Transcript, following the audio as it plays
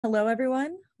Hello,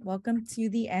 everyone. Welcome to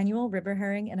the annual River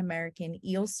Herring and American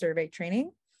Eel Survey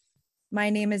Training. My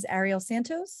name is Ariel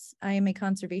Santos. I am a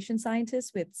conservation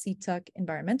scientist with Seatuck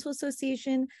Environmental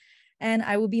Association, and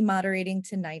I will be moderating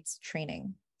tonight's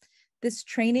training. This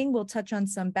training will touch on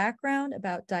some background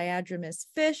about diadromous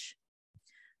fish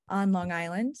on Long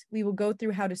Island. We will go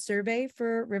through how to survey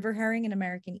for river herring and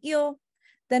American eel,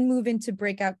 then move into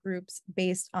breakout groups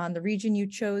based on the region you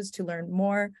chose to learn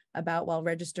more about while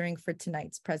registering for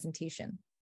tonight's presentation.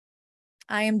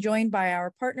 I am joined by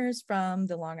our partners from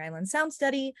the Long Island Sound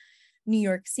Study, New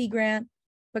York Sea Grant,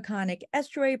 Peconic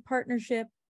Estuary Partnership,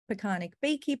 Peconic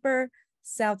Baykeeper,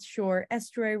 South Shore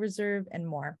Estuary Reserve, and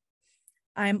more.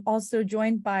 I'm also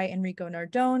joined by Enrico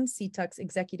Nardone, Seatuck's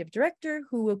Executive Director,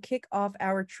 who will kick off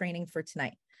our training for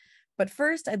tonight. But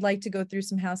first, I'd like to go through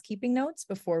some housekeeping notes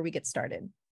before we get started.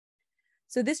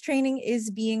 So this training is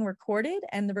being recorded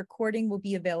and the recording will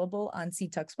be available on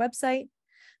Seatuck's website.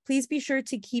 Please be sure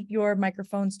to keep your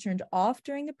microphones turned off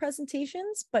during the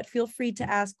presentations, but feel free to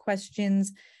ask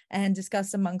questions and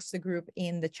discuss amongst the group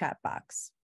in the chat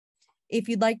box. If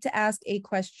you'd like to ask a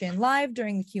question live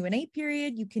during the Q&A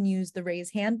period, you can use the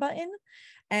raise hand button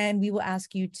and we will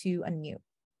ask you to unmute.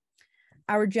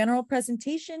 Our general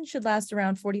presentation should last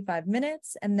around 45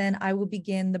 minutes, and then I will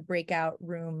begin the breakout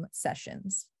room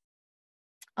sessions.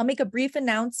 I'll make a brief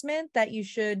announcement that you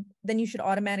should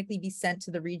automatically be sent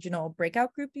to the regional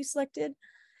breakout group you selected.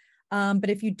 But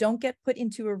if you don't get put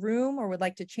into a room or would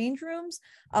like to change rooms,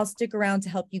 I'll stick around to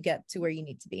help you get to where you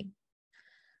need to be.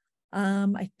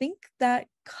 I think that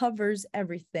covers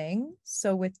everything.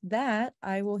 So with that,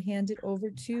 I will hand it over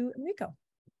to Enrico.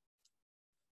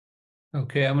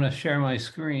 Okay, I'm going to share my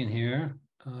screen here.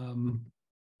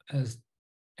 As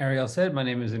Ariel said, my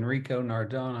name is Enrico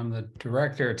Nardone. I'm the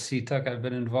director at Seatuck. I've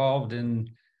been involved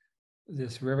in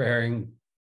this river herring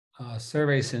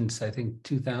survey since, I think,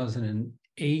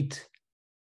 2008,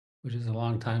 which is a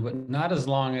long time, but not as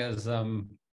long as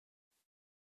some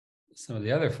of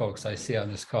the other folks I see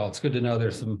on this call. It's good to know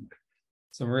there's some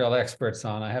real experts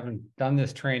on. I haven't done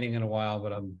this training in a while,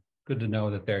 but I'm good to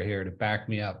know that they're here to back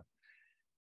me up.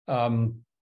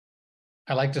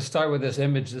 I like to start with this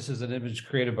image. This is an image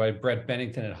created by Brett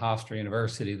Bennington at Hofstra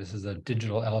University. This is a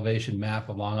digital elevation map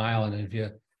of Long Island. And if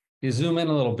you zoom in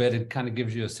a little bit, it kind of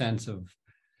gives you a sense of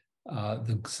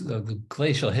the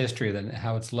glacial history and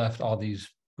how it's left all these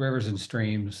rivers and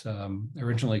streams,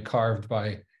 originally carved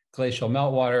by glacial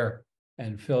meltwater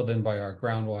and filled in by our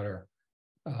groundwater.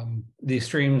 These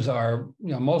streams are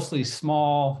mostly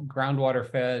small, groundwater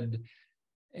fed,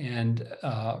 and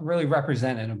really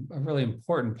represent a really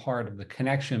important part of the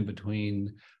connection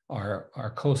between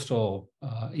our coastal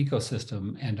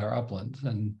ecosystem and our uplands,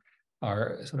 and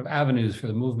our sort of avenues for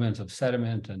the movement of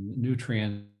sediment and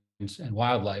nutrients and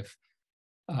wildlife.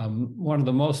 One of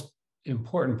the most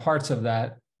important parts of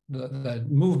that the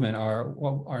movement are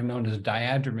what are known as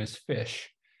diadromous fish.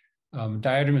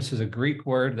 Diadromous is a Greek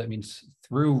word that means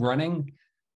through running.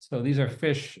 So these are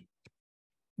fish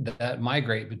that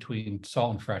migrate between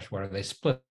salt and freshwater. They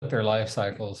split their life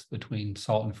cycles between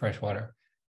salt and freshwater.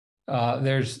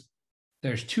 There's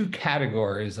two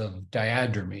categories of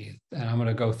diadromy, and I'm going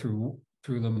to go through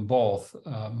them both.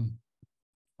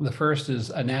 The first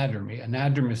is anadromy.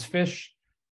 Anadromous fish,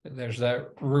 there's that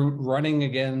root running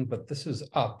again, but this is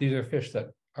up. These are fish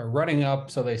that are running up,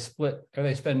 so they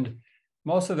spend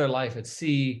most of their life at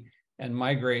sea and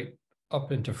migrate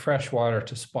up into freshwater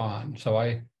to spawn. So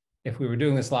if we were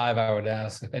doing this live, I would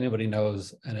ask if anybody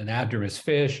knows an anadromous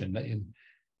fish, and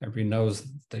everybody knows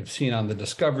they've seen on the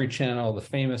Discovery Channel, the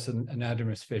famous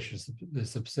anadromous fish is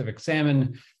the Pacific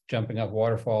salmon jumping up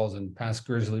waterfalls and past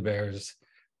grizzly bears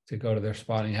to go to their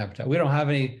spawning habitat. We don't have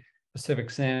any Pacific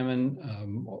salmon.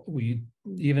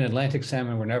 Even Atlantic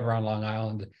salmon were never on Long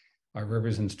Island. Our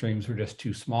rivers and streams were just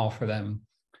too small for them.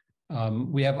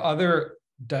 We have other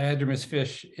diadromous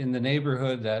fish in the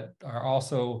neighborhood that are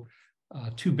also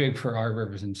too big for our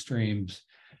rivers and streams.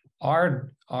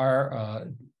 Our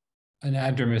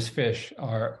anadromous fish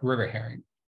are river herring.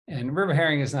 And river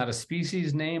herring is not a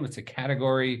species name, it's a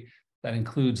category that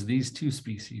includes these two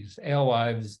species,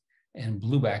 alewives and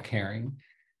blueback herring.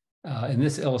 In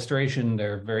this illustration,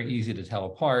 they're very easy to tell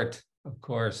apart. Of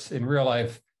course, in real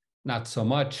life, not so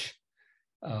much.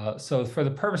 So for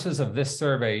the purposes of this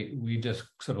survey, we just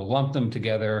sort of lumped them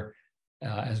together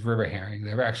as river herring.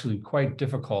 They're actually quite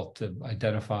difficult to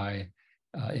identify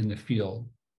in the field.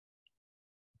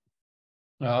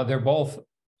 They're both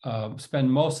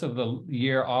spend most of the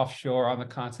year offshore on the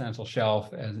continental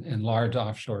shelf in large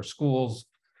offshore schools.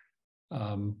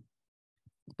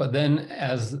 But then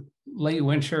as late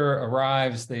winter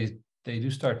arrives, they do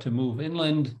start to move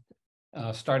inland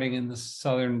starting in the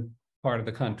southern part of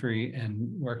the country and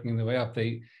working their way up.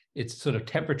 It's sort of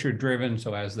temperature driven.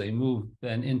 So as they move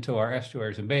then into our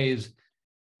estuaries and bays,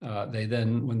 they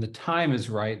then, when the time is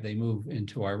right, they move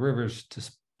into our rivers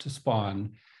to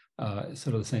spawn,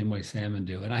 sort of the same way salmon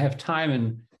do. And I have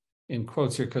time in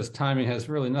quotes here because timing has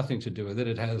really nothing to do with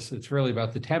it. It's really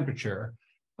about the temperature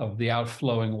of the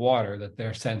outflowing water that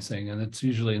they're sensing. And it's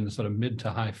usually in the sort of mid to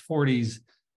high 40s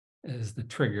is the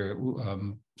trigger,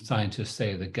 scientists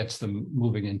say, that gets them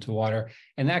moving into water.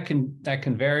 And that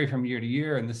can vary from year to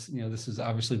year. And this has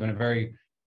obviously been a very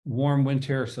warm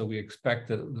winter, so we expect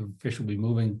that the fish will be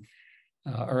moving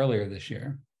earlier this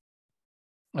year.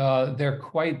 They're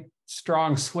quite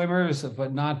strong swimmers,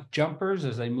 but not jumpers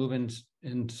as they move in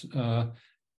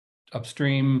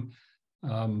upstream,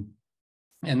 and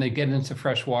they get into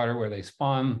fresh water where they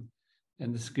spawn.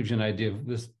 And this gives you an idea of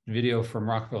this video from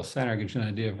Rockville Center, gives you an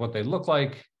idea of what they look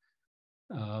like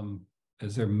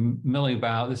as they're milling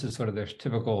about. This is sort of their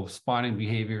typical spawning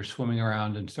behavior, swimming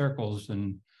around in circles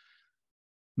and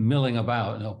milling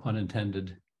about, no pun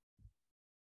intended.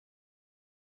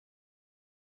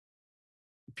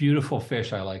 Beautiful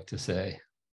fish, I like to say.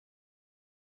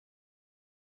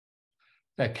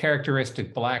 That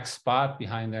characteristic black spot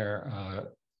behind their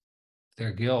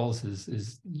gills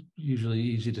is usually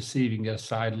easy to see if you can get a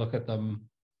side look at them.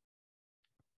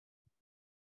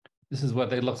 This is what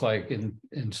they look like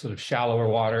in sort of shallower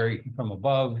water from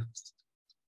above.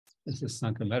 This is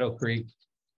Sunken Meadow Creek.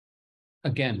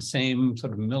 Again, same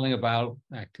sort of milling about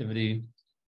activity.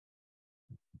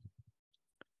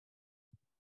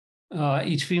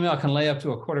 Each female can lay up to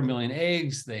 250,000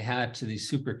 eggs. They hatch to these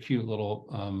super cute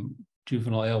little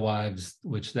juvenile alewives,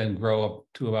 which then grow up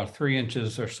to about 3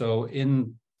 inches or so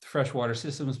in freshwater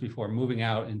systems before moving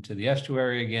out into the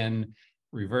estuary again,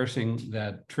 reversing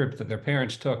that trip that their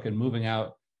parents took and moving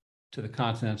out to the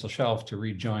continental shelf to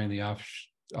rejoin the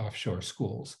offshore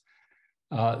schools.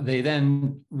 They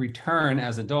then return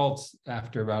as adults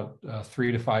after about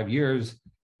 3 to 5 years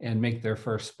and make their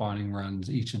first spawning runs.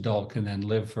 Each adult can then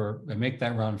make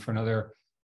that run for another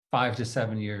 5 to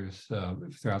 7 years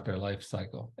throughout their life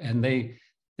cycle. And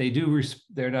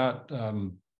they're not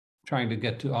trying to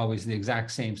get to always the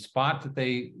exact same spot that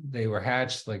they were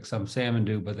hatched like some salmon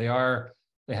do, but they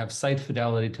have site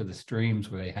fidelity to the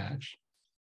streams where they hatch.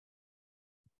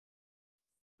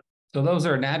 So those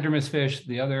are anadromous fish.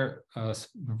 The other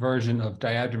version of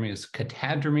diadromy is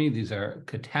catadromy. These are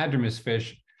catadromous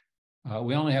fish.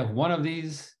 We only have one of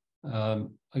these.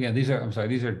 Again, these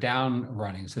are down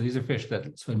running. So these are fish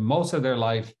that spend most of their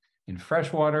life in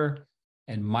freshwater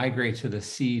and migrate to the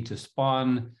sea to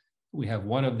spawn. We have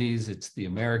one of these. It's the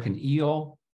American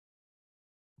eel.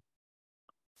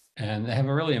 And they have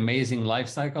a really amazing life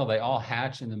cycle. They all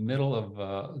hatch in the middle of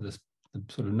the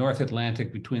sort of North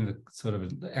Atlantic between the sort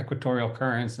of the equatorial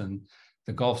currents and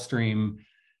the Gulf Stream.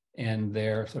 And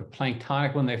they're sort of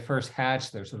planktonic when they first hatch.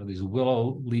 They're sort of these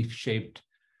willow leaf shaped,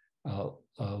 that's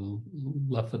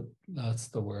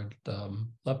the word,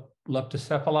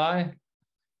 leptocephali.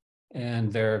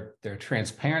 And they're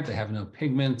transparent. They have no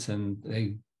pigments,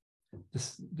 and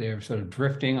they're sort of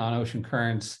drifting on ocean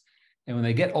currents. And when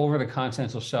they get over the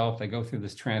continental shelf, they go through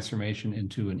this transformation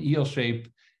into an eel shape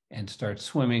and start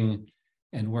swimming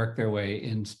and work their way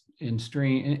into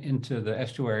the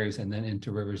estuaries and then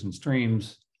into rivers and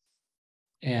streams.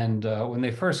 And when they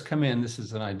first come in, this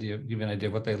is give you an idea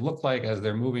of what they look like as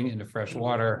they're moving into fresh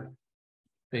water.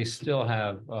 They still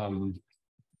have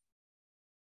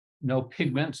no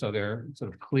pigment, so they're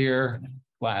sort of clear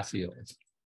glass eels,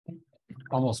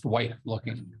 almost white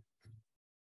looking.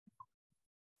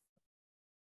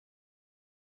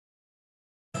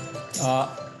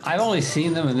 I've only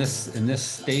seen them in this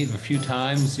state a few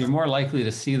times. You're more likely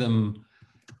to see them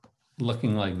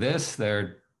looking like this.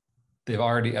 They've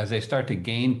already, as they start to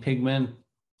gain pigment,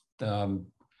 they're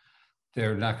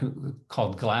not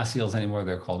called glass eels anymore.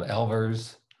 They're called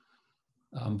elvers.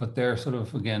 But they're sort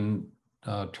of, again,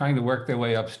 trying to work their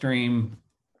way upstream.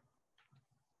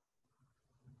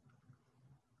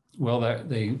 Well,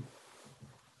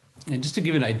 and just to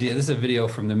give you an idea, this is a video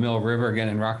from the Mill River, again,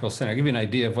 in Rockville Center. I'll give you an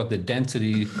idea of what the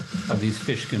density of these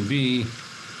fish can be.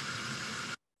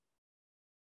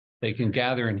 They can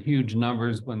gather in huge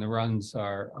numbers when the runs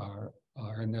are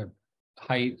in their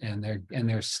height and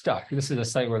they're stuck. This is a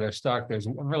site where they're stuck. There's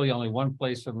really only one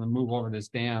place for them to move over this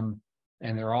dam,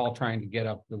 and they're all trying to get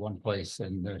up to one place,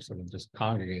 and they're sort of just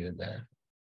congregated there.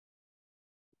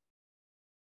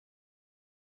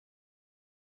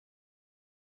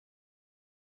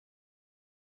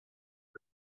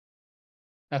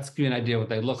 That's to give you an idea what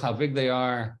they look, how big they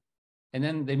are. And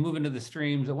then they move into the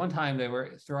streams. At one time, they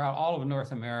were throughout all of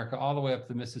North America, all the way up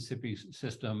the Mississippi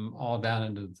system, all down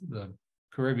into the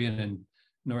Caribbean and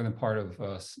northern part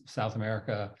of South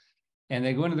America. And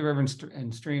they go into the river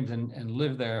and streams and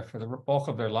live there for the bulk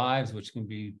of their lives, which can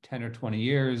be 10 or 20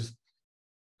 years.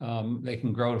 They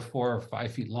can grow to 4 or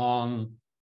 5 feet long.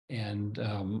 And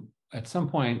at some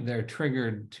point, they're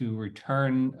triggered to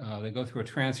return. They go through a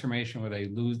transformation where they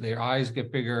lose, their eyes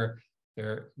get bigger,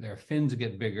 their fins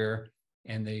get bigger,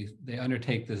 and they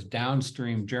undertake this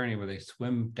downstream journey where they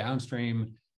swim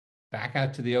downstream, back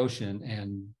out to the ocean,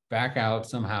 and back out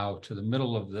somehow to the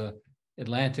middle of the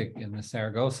Atlantic in the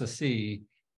Sargasso Sea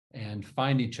and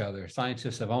find each other.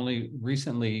 Scientists have only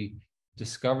recently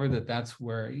discovered that that's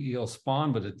where eels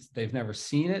spawn, but they've never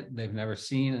seen it. They've never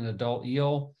seen an adult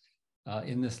eel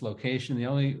in this location. The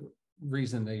only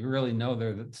reason they really know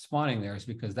they're spawning there is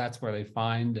because that's where they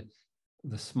find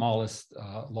the smallest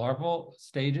larval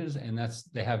stages, and that's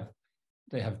they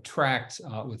have tracked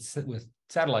with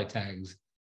satellite tags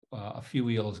a few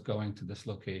eels going to this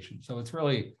location. So it's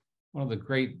really one of the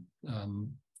great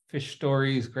fish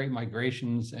stories, great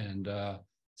migrations, and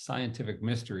scientific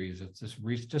mysteries. It's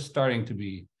just starting to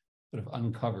be sort of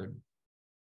uncovered.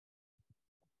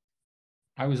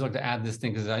 I always like to add this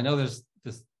thing because I know there's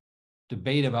this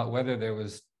debate about whether there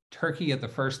was turkey at the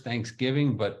first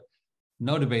Thanksgiving, but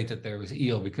no debate that there was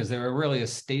eel, because they were really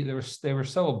they were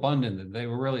so abundant that they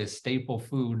were really a staple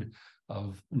food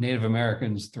of Native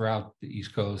Americans throughout the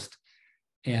East Coast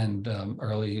and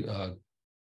early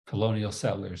colonial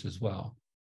settlers as well.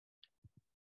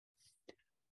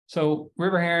 So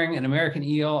river herring and American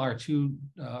eel are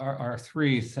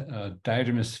three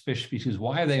diadromous fish species.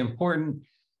 Why are they important?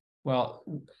 Well,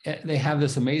 they have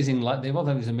this amazing, they both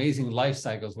have these amazing life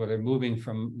cycles where they're moving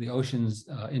from the oceans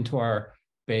into our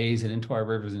bays and into our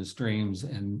rivers and streams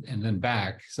and then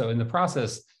back. So in the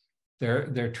process,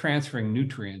 they're transferring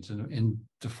nutrients in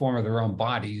the form of their own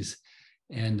bodies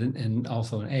and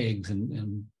also in eggs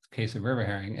in the case of river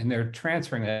herring, and they're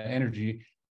transferring that energy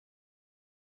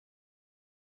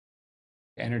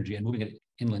and moving it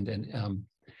inland. And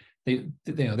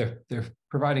they're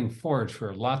providing forage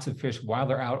for lots of fish while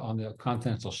they're out on the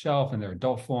continental shelf in their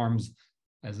adult forms.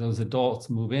 As those adults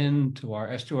move into our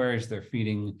estuaries, they're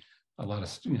feeding a lot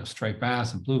of striped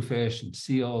bass and bluefish and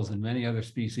seals and many other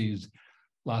species.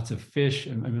 Lots of fish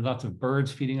and lots of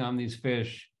birds feeding on these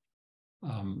fish.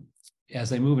 As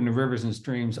they move into rivers and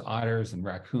streams, otters and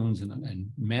raccoons and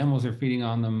mammals are feeding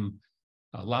on them.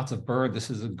 Lots of bird. This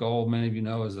is a gull many of you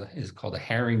know is called a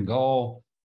herring gull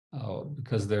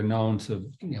because they're known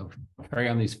to prey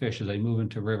on these fish as they move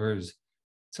into rivers.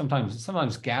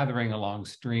 Sometimes gathering along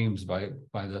streams by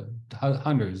the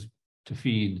hundreds to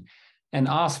feed. And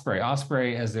osprey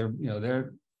as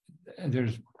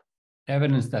there's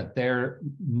evidence that their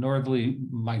northerly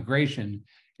migration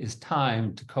is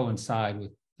timed to coincide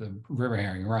with the river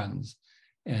herring runs.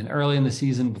 And early in the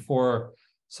season, before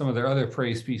some of their other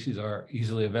prey species are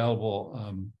easily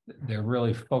available, they're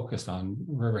really focused on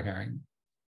river herring.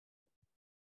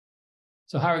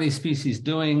 So how are these species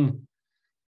doing?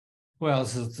 Well,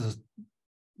 is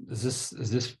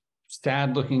this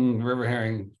sad-looking river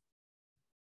herring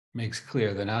makes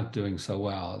clear they're not doing so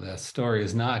well. The story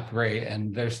is not great,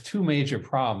 and there's two major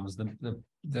problems.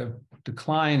 The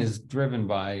decline is driven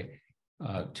by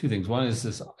two things. One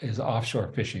is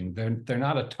offshore fishing. They're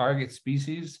not a target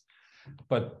species,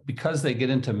 but because they get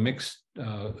into mixed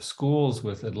schools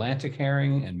with Atlantic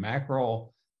herring and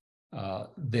mackerel,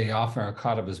 they often are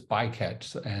caught up as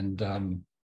bycatch, and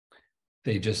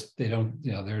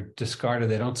they're discarded.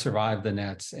 They don't survive the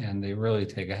nets, and they really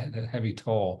take a heavy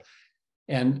toll.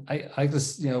 And I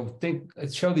just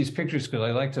show these pictures because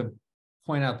I like to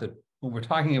point out that when we're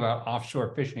talking about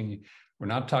offshore fishing, we're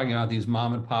not talking about these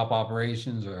mom and pop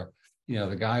operations or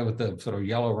the guy with the sort of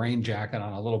yellow rain jacket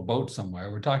on a little boat somewhere.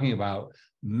 We're talking about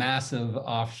massive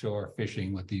offshore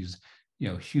fishing with these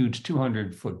huge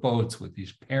 200-foot boats with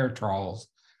these pair trawls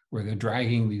where they're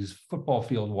dragging these football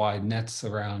field wide nets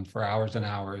around for hours and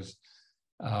hours,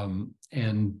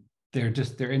 and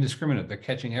they're indiscriminate. They're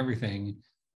catching everything.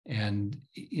 And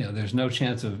there's no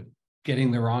chance of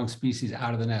getting the wrong species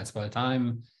out of the nets. By the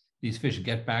time these fish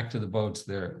get back to the boats,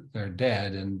 they're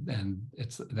dead and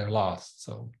they're lost.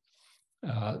 So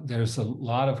there's a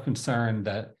lot of concern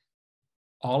that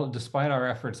despite our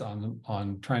efforts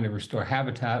on trying to restore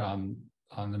habitat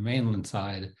on the mainland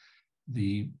side,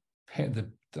 the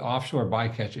offshore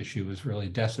bycatch issue is really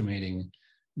decimating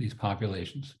these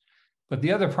populations. But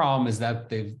the other problem is that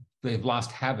they've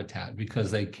lost habitat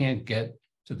because they can't get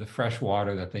to the fresh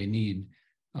water that they need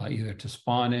either to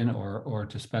spawn in or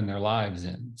to spend their lives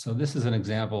in. So this is an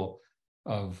example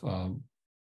of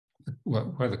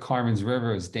where the Carmen's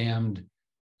River is dammed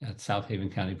at South Haven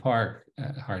County Park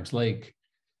at Hards Lake.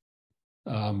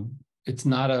 It's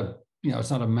not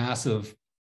a massive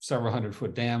several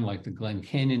 100-foot dam like the Glen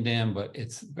Canyon Dam, but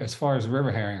it's, as far as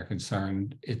river herring are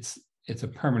concerned, it's a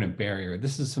permanent barrier.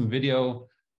 This is some video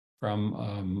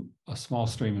from a small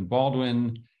stream in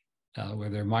Baldwin where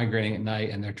they're migrating at night,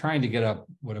 and they're trying to get up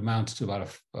what amounts to about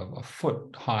a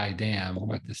foot-high dam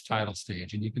at this tidal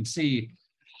stage. And you can see,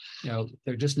 they're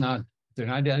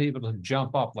not able to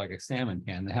jump up like a salmon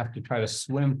can. They have to try to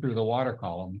swim through the water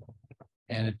column,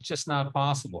 and it's just not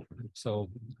possible. So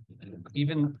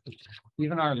even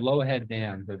our low-head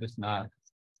dams are just not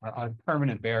are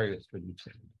permanent barriers for deep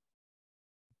sea.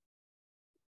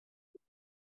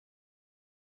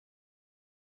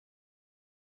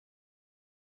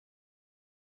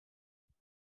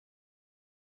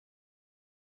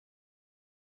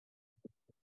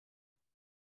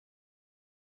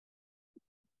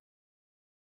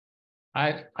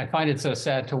 I find it so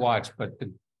sad to watch, but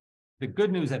the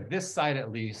good news at this site,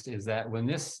 at least, is that when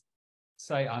this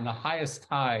site on the highest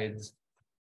tides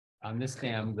on this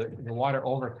dam, the water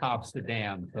overtops the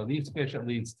dam. So these fish at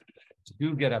least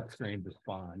do get upstream to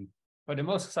spawn, but in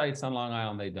most sites on Long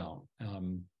Island, they don't.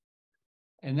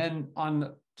 And then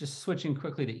just switching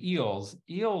quickly to eels,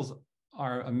 eels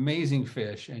are amazing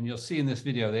fish. And you'll see in this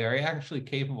video, they are actually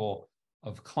capable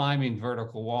of climbing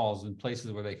vertical walls in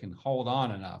places where they can hold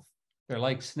on enough. They're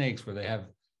like snakes where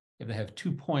if they have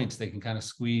 2 points, they can kind of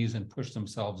squeeze and push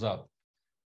themselves up.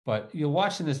 But you'll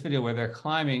watch in this video where they're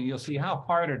climbing, you'll see how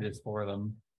hard it is for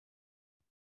them,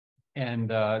 and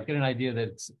get an idea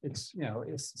that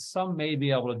some may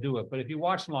be able to do it, but if you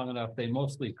watch long enough, they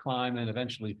mostly climb and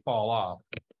eventually fall off.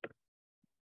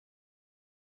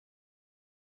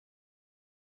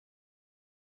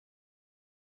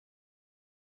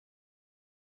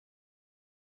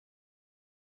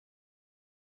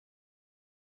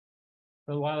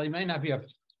 So while it may not be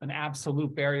an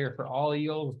absolute barrier for all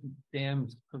eels,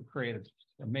 dams could create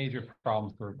a major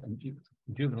problem for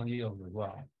juvenile eels as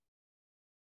well.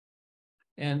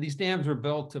 And these dams were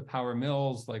built to power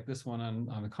mills like this one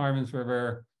on the Carmen's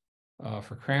River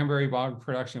for cranberry bog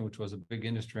production, which was a big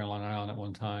industry on Long Island at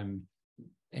one time,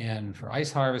 and for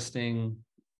ice harvesting.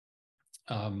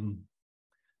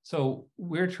 So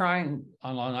we're trying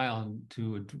on Long Island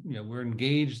to, we're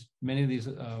engaged, many of these,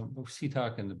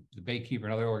 CTUC and the Baykeeper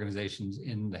and other organizations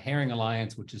in the Herring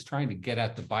Alliance, which is trying to get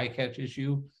at the bycatch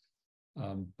issue.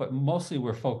 But mostly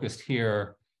we're focused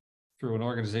here through an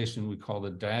organization we call the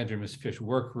Diadromous Fish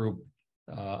Work Group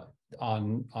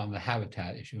on the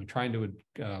habitat issue, and trying to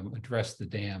address the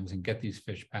dams and get these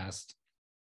fish past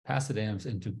the dams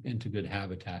into good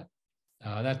habitat.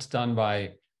 That's done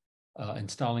by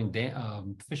installing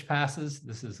fish passes.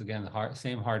 This is, again, the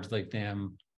same Hards Lake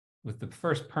Dam with the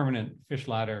first permanent fish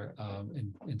ladder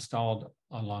installed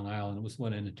on Long Island. It was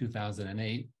one in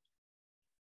 2008.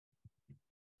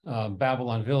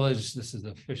 Babylon Village, this is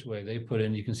the fishway they put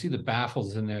in. You can see the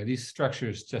baffles in there. These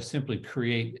structures just simply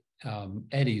create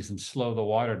eddies and slow the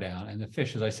water down. And the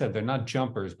fish, as I said, they're not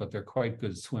jumpers, but they're quite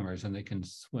good swimmers, and they can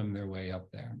swim their way up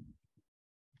there.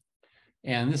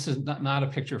 And this is not a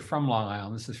picture from Long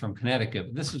Island. This is from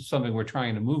Connecticut. This is something we're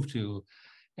trying to move to,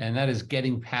 and that is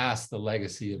getting past the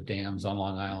legacy of dams on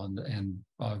Long Island and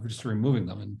just removing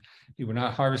them. And we're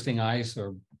not harvesting ice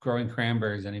or growing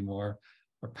cranberries anymore.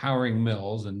 We're powering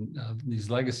mills, and these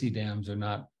legacy dams are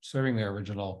not serving their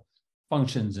original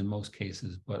functions in most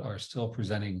cases, but are still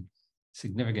presenting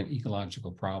significant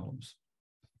ecological problems.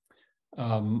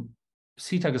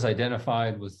 CTUC has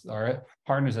identified with our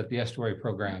partners at the estuary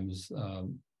programs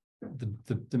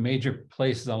the major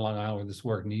places on Long Island where this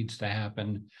work needs to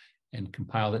happen, and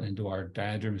compiled it into our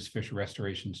diadromous fish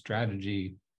restoration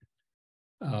strategy,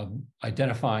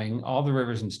 identifying all the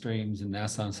rivers and streams in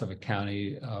Nassau and Suffolk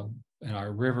County in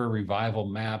our river revival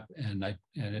map, and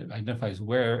it identifies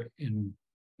where in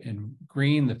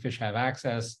green the fish have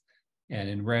access, and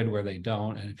in red where they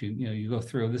don't. And if you go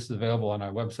through, this is available on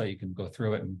our website, you can go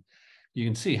through it and you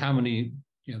can see how many,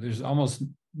 there's almost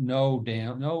no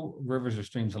rivers or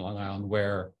streams in Long Island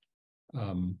where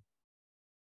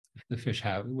the fish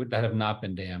that have not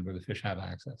been dammed, or the fish have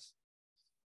access.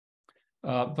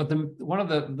 But one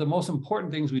of the most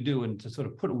important things we do, and to sort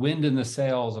of put wind in the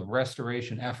sails of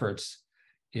restoration efforts,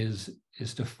 is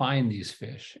to find these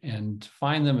fish, and to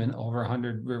find them in over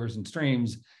 100 rivers and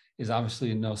streams is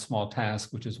obviously no small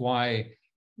task, which is why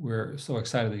we're so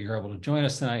excited that you're able to join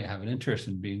us tonight, have an interest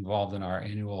in being involved in our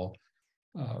annual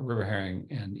river herring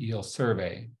and eel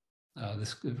survey.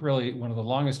 This is really one of the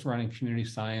longest running community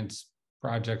science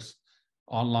projects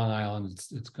on Long Island.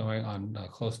 It's going on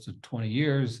close to 20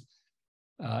 years.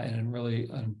 And really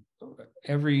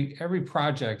every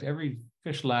project, every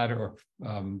fish ladder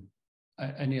or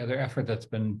any other effort that's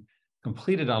been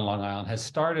completed on Long Island has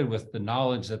started with the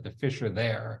knowledge that the fish are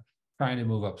there trying to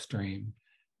move upstream.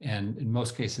 And in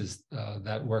most cases,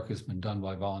 that work has been done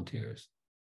by volunteers.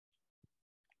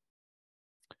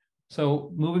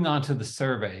 So moving on to the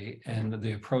survey and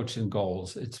the approach and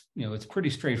goals, it's pretty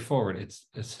straightforward. It's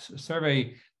a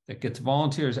survey that gets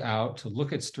volunteers out to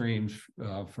look at streams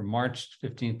from March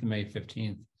 15th to May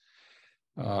 15th.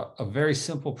 A very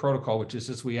simple protocol, which is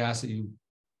just we ask that you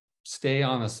stay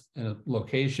in a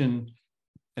location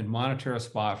and monitor a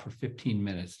spot for 15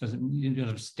 minutes. You don't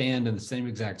have to stand in the same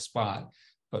exact spot,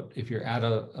 but if you're at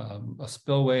a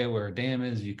spillway where a dam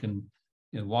is, you can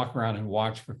walk around and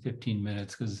watch for 15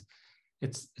 minutes, because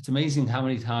it's amazing how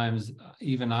many times,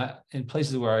 even in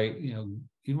places where even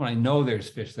when I know there's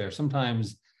fish there,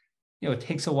 sometimes it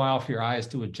takes a while for your eyes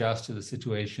to adjust to the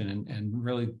situation and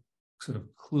really sort of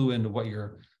clue into what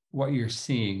you're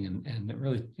seeing, and it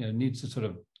really needs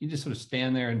to you just sort of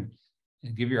stand there and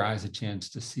give your eyes a chance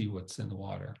to see what's in the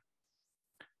water.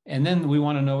 And then we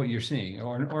want to know what you're seeing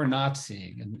or not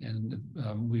seeing,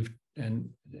 and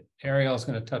Ariel is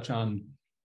going to touch on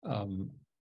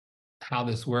how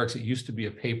this works. It used to be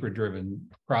a paper-driven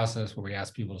process where we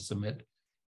ask people to submit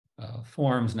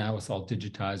forms. Now it's all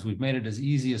digitized. We've made it as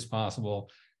easy as possible,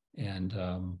 and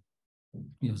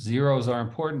zeros are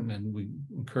important, and we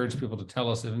encourage people to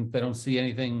tell us if they don't see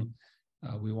anything.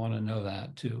 We want to know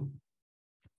that too.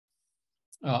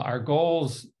 Our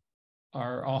goals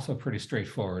are also pretty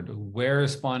straightforward. Where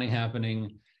is spawning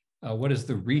happening? What is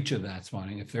the reach of that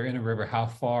spawning? If they're in a river, how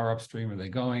far upstream are they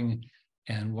going?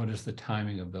 And what is the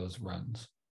timing of those runs?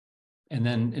 And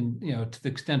then, to the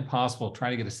extent possible, try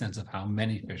to get a sense of how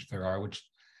many fish there are, which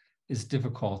is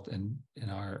difficult in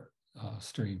our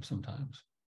stream sometimes.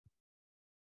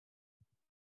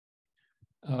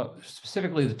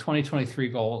 Specifically, the 2023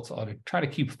 goals are to try to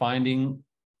keep finding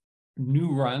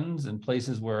new runs in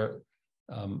places where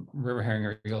river herring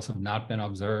or eels have not been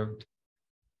observed.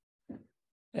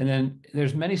 And then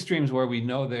there's many streams where we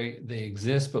know they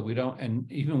exist, but we don't, and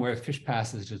even where fish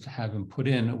passages have been put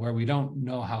in, where we don't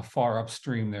know how far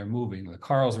upstream they're moving. The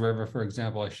Carls River, for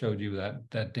example, I showed you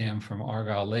that dam from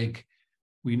Argyle Lake.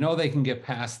 We know they can get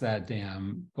past that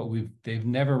dam, but they've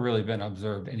never really been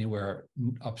observed anywhere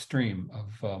upstream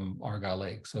of Argyle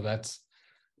Lake. So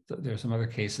there's some other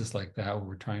cases like that where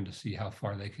we're trying to see how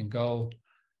far they can go.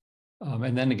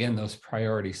 And then again, those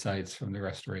priority sites from the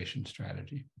restoration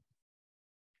strategy.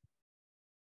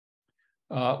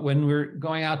 When we're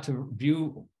going out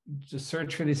to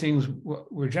search for these things,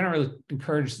 we're generally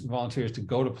encourage volunteers to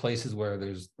go to places where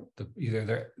there's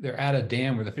either they're at a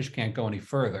dam where the fish can't go any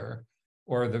further,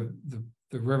 or the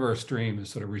river or stream is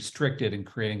sort of restricted and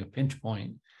creating a pinch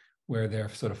point where they're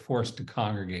sort of forced to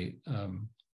congregate.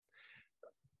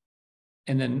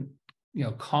 And then,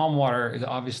 calm water is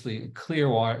obviously clear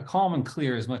water. Calm and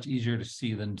clear is much easier to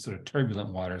see than sort of turbulent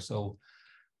water. So,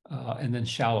 and then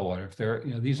shallow water.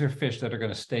 If these are fish that are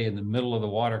going to stay in the middle of the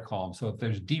water column. So if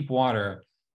there's deep water,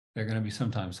 they're going to be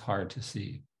sometimes hard to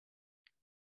see.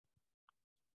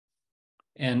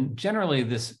 And generally,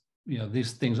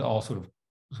 these things all sort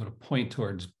of point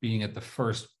towards being at the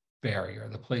first barrier,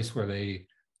 the place where they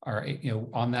are,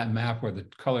 on that map where the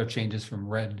color changes from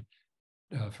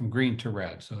green to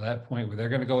red. So that point where they're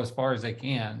going to go as far as they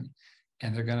can,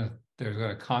 and they're going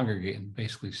to congregate and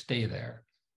basically stay there.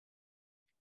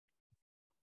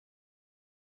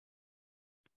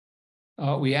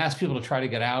 We ask people to try to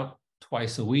get out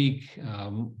twice a week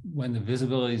when the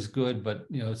visibility is good, but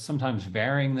sometimes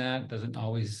varying that doesn't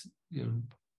always,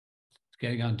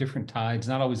 getting on different tides,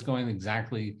 not always going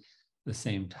exactly the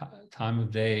same time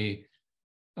of day.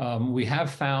 We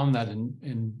have found that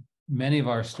in many of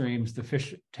our streams, the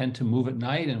fish tend to move at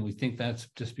night, and we think that's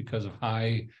just because of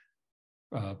high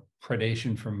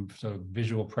predation from sort of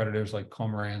visual predators like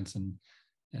cormorants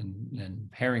and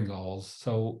herring gulls.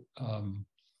 So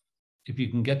if you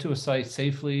can get to a site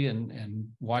safely and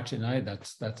watch at night,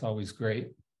 that's always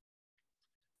great.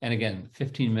 And again,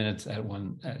 15 minutes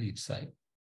at each site.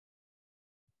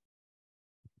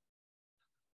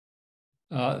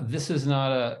 This is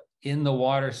not a in the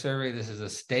water survey. This is a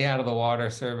stay out of the water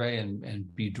survey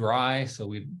and be dry.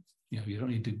 So you don't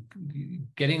need to,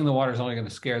 getting in the water is only going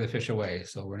to scare the fish away.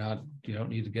 So you don't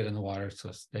need to get in the water.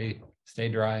 So stay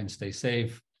dry and stay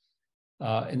safe.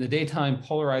 In the daytime,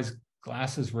 polarized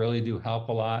glasses really do help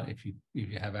a lot if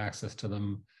you have access to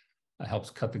them. It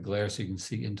helps cut the glare so you can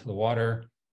see into the water.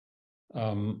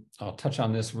 I'll touch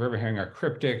on this. River herring are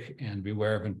cryptic, and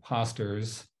beware of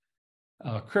imposters.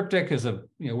 Cryptic is a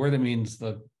word that means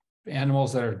the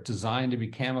animals that are designed to be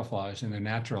camouflaged in their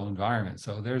natural environment.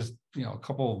 So there's a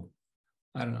couple,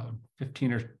 I don't know,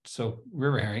 15 or so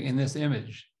river herring in this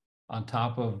image on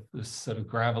top of this sort of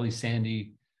gravelly,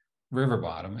 sandy river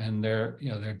bottom, and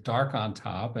they're dark on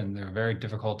top and they're very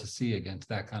difficult to see against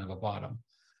that kind of a bottom.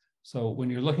 So when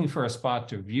you're looking for a spot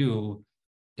to view,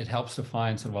 it helps to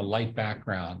find sort of a light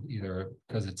background, either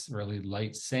because it's really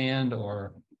light sand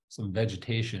or some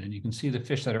vegetation. And you can see the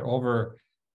fish that are over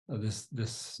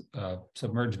this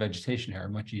submerged vegetation here are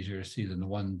much easier to see than the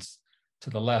ones to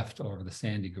the left over the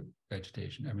sandy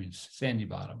vegetation, sandy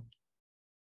bottom.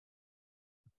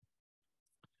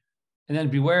 And then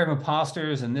beware of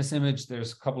imposters. In this image,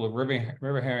 there's a couple of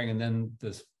river herring, and then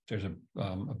there's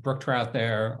a brook trout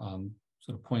there,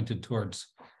 sort of pointed towards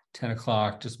 10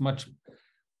 o'clock, just much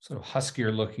sort of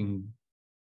huskier looking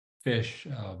fish,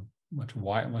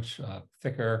 much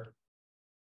thicker.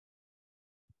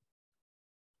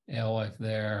 Alewife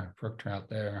there, brook trout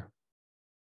there.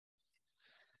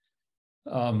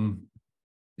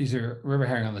 These are river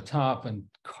herring on the top, and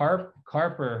carp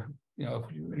are,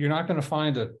 you're not going to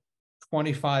find a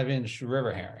 25-inch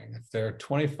river herring. If they're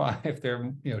 25,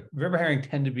 river herring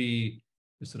tend to be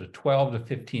sort of 12 to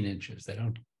 15 inches. They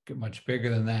don't get much bigger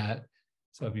than that.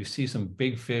 So if you see some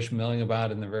big fish milling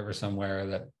about in the river somewhere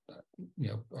that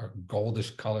are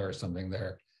goldish color or something,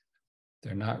 they're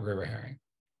not river herring.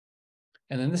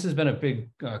 And then this has been a big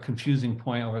confusing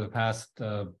point over the past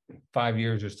 5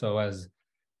 years or so, as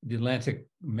the Atlantic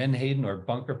menhaden or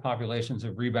bunker populations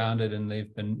have rebounded, and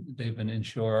they've been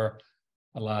inshore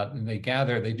a lot, and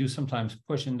they do sometimes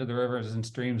push into the rivers and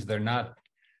streams. They're not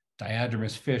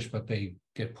diadromous fish, but they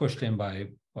get pushed in by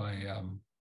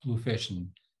bluefish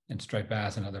and striped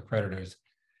bass and other predators.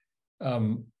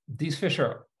 These fish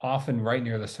are often right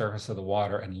near the surface of the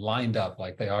water and lined up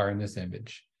like they are in this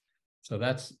image. So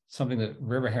that's something that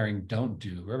river herring don't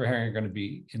do. River herring are going to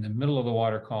be in the middle of the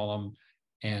water column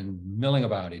and milling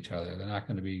about each other. They're not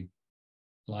going to be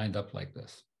lined up like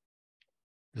this.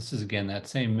 This is, again, that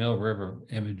same Mill River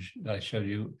image that I showed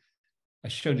you. I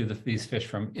showed you these fish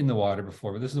from in the water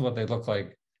before, but this is what they look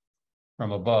like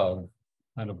from above,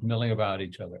 kind of milling about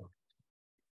each other.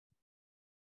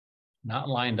 Not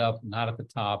lined up, not at the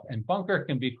top. And bunker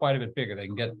can be quite a bit bigger. They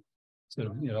can get sort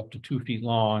of up to 2 feet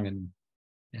long, and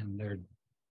they're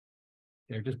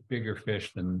just bigger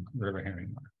fish than river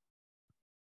herring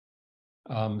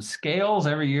are. Scales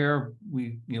every year,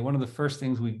 one of the first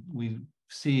things we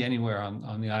see anywhere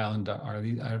on the island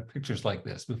are pictures like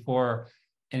this. Before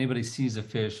anybody sees a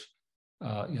fish,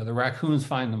 the raccoons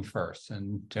find them first,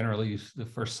 and generally the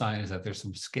first sign is that there's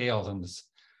some scales on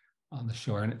the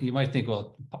shore. And you might think,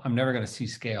 well, I'm never going to see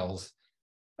scales,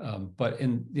 but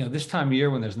in this time of year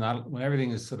when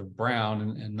everything is sort of brown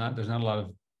and there's not a lot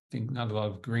of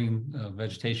green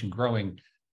vegetation growing,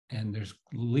 and there's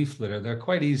leaf litter, they're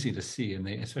quite easy to see, and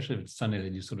especially if it's sunny, they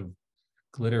do sort of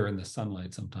glitter in the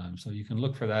sunlight sometimes. So you can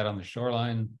look for that on the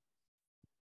shoreline.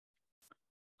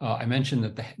 I mentioned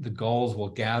that the gulls will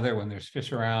gather when there's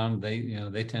fish around.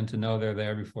 They tend to know they're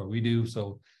there before we do.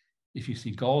 So if you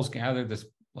see gulls gather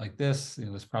like this,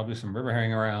 there's probably some river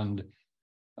herring around.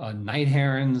 Night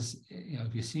herons,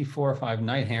 if you see 4 or 5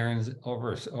 night herons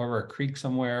over a creek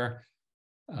somewhere,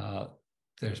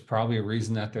 there's probably a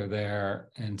reason that they're there.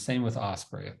 And same with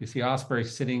osprey. If you see osprey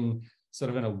sitting sort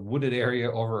of in a wooded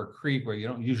area over a creek where you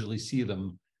don't usually see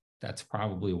them, that's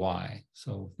probably why.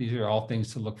 So these are all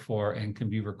things to look for and can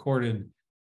be recorded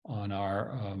on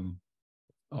our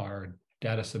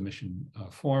data submission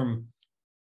form.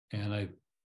 And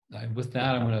with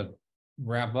that, I'm going to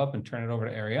wrap up and turn it over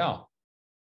to Ariel.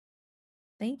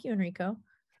 Thank you, Enrico.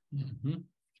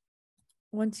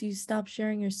 Once you stop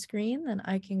sharing your screen, then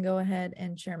I can go ahead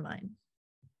and share mine.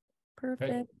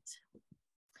 Perfect. Okay.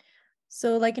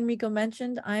 So like Enrico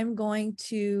mentioned, I'm going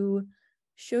to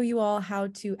show you all how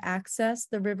to access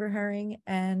the River Herring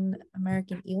and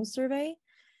American Eel Survey.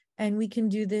 And we can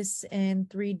do this in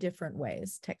 3 different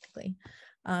ways, technically.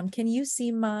 Can you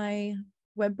see my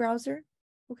web browser?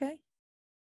 Okay.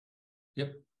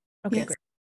 Yep. Okay, yes. Great.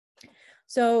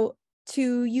 So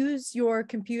to use your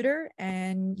computer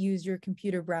and use your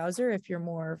computer browser, if you're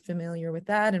more familiar with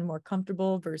that and more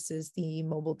comfortable versus the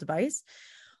mobile device,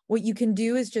 what you can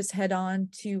do is just head on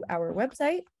to our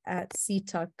website at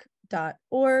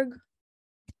ctuc.org.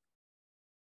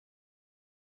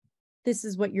 This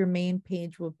is what your main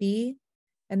page will be.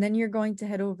 And then you're going to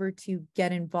head over to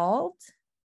Get Involved.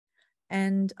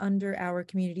 And under our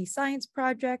community science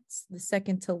projects, the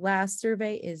second to last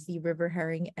survey is the River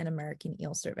Herring and American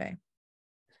Eel Survey.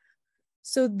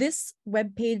 So this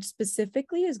webpage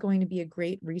specifically is going to be a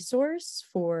great resource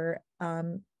for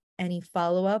any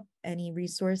follow-up, any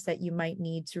resource that you might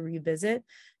need to revisit.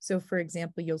 So for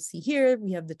example, you'll see here,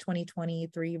 we have the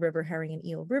 2023 River Herring and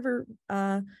Eel River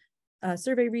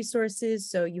survey resources.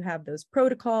 So you have those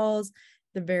protocols,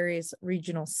 the various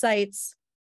regional sites,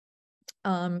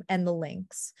 and the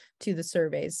links to the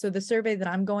surveys. So the survey that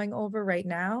I'm going over right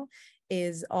now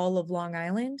is all of Long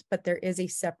Island, but there is a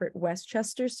separate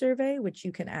Westchester survey, which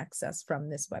you can access from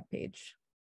this webpage.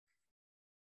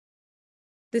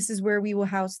 This is where we will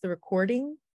house the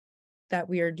recording that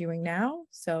we are doing now.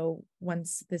 So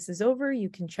once this is over, you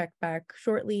can check back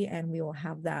shortly and we will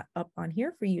have that up on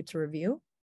here for you to review.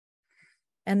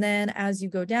 And then as you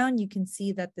go down, you can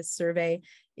see that this survey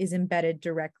is embedded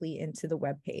directly into the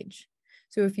web page.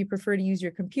 So if you prefer to use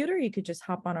your computer, you could just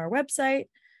hop on our website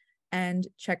and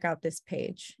check out this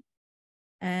page.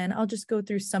 And I'll just go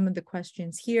through some of the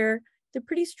questions here. They're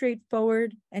pretty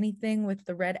straightforward. Anything with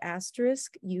the red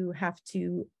asterisk, you have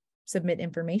to submit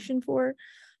information for.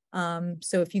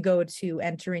 So if you go to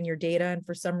enter in your data and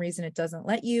for some reason it doesn't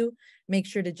let you, make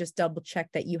sure to just double check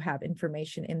that you have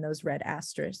information in those red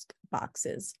asterisk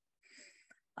boxes.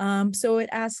 So it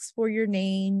asks for your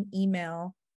name,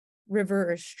 email, river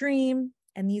or stream,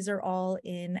 and these are all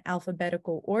in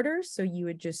alphabetical order. So you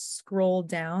would just scroll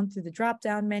down through the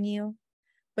drop-down menu.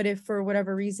 But if for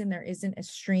whatever reason there isn't a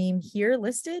stream here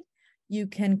listed, you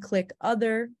can click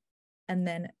other and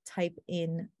then type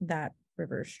in that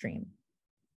river stream.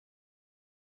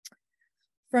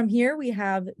 From here, we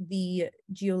have the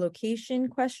geolocation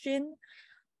question.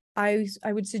 I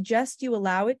would suggest you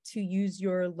allow it to use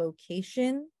your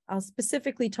location. I'll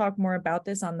specifically talk more about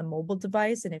this on the mobile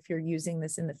device, and if you're using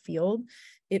this in the field,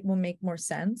 it will make more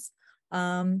sense.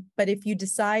 But if you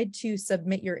decide to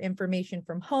submit your information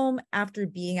from home after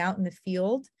being out in the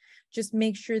field, just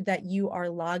make sure that you are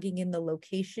logging in the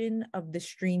location of the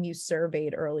stream you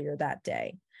surveyed earlier that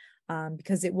day,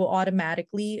 because it will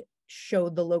automatically show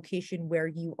the location where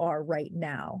you are right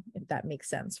now, if that makes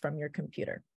sense, from your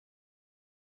computer.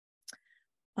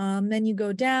 Then you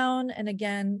go down, and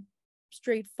again,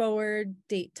 straightforward,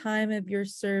 date, time of your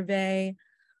survey,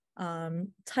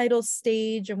 title,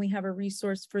 stage, and we have a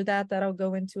resource for that I'll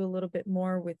go into a little bit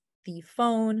more with the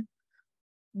phone,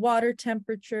 water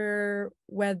temperature,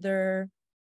 weather,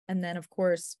 and then of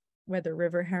course, whether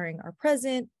river herring are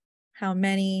present, how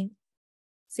many.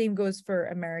 Same goes for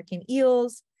American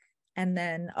eels, and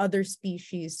then other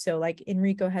species. So like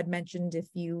Enrico had mentioned, if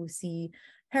you see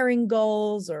herring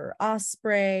gulls or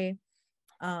osprey,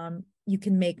 you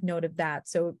can make note of that.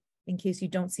 So in case you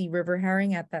don't see river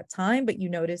herring at that time, but you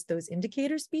notice those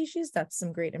indicator species, that's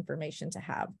some great information to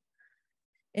have.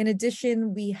 In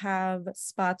addition, we have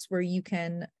spots where you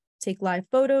can take live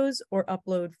photos or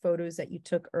upload photos that you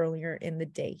took earlier in the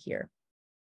day here.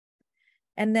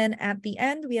 And then at the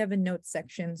end, we have a notes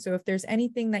section. So if there's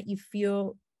anything that you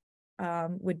feel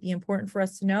would be important for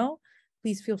us to know,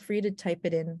 please feel free to type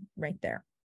it in right there.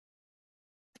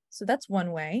 So that's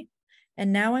one way.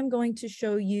 And now I'm going to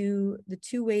show you the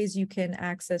two ways you can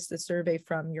access the survey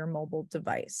from your mobile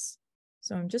device.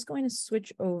 So I'm just going to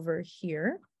switch over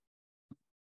here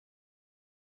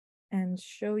and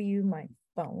show you my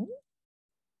phone.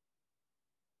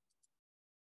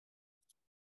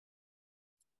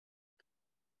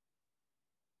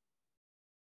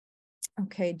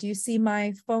 Okay, do you see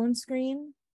my phone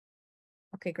screen?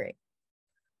 Okay, great.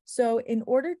 So in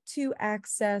order to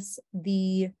access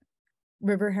the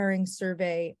river herring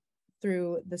survey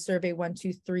through the Survey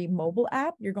 123 mobile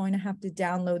app, you're going to have to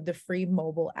download the free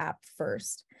mobile app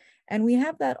first. And we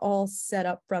have that all set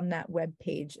up from that web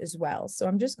page as well. So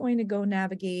I'm just going to go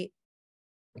navigate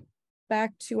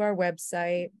back to our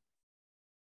website,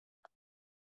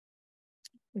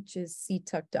 which is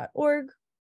ctuck.org.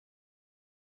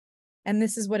 And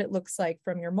this is what it looks like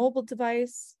from your mobile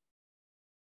device.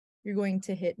 You're going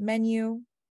to hit menu,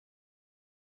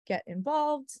 get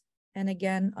involved. And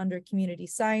again, under community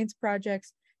science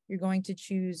projects, you're going to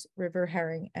choose river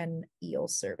herring and eel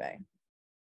survey.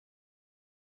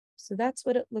 So that's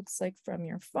what it looks like from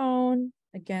your phone.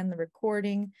 Again, the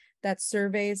recording, that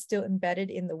survey is still embedded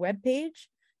in the web page,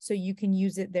 so you can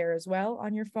use it there as well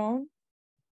on your phone.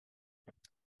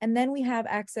 And then we have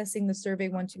accessing the Survey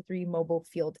 123 mobile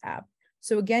field app.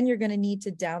 So again, you're going to need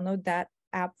to download that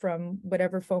app from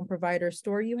whatever phone provider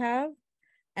store you have.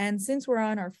 And since we're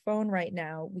on our phone right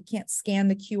now, we can't scan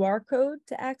the QR code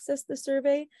to access the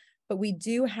survey, but we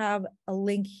do have a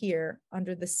link here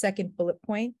under the second bullet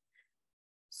point.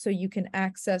 So you can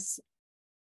access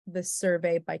the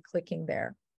survey by clicking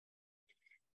there.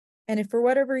 And if for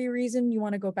whatever reason you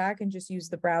want to go back and just use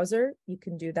the browser, you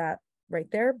can do that right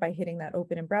there by hitting that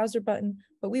open in browser button,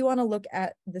 but we want to look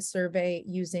at the survey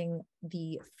using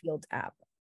the Field app.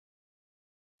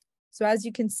 So as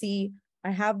you can see,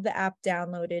 I have the app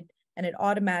downloaded and it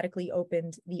automatically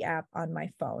opened the app on my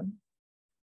phone.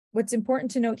 What's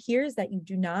important to note here is that you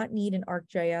do not need an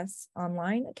ArcGIS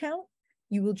online account.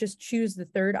 You will just choose the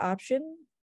third option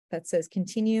that says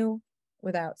continue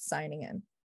without signing in.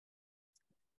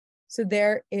 So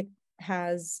there it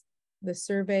has the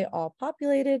survey all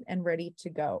populated and ready to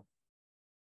go.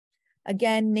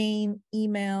 Again, name,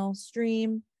 email,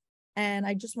 stream. And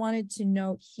I just wanted to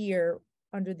note here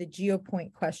under the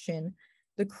GeoPoint question,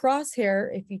 the crosshair,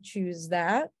 if you choose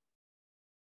that,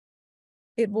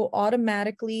 it will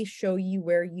automatically show you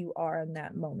where you are in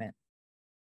that moment.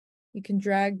 You can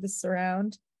drag this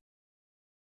around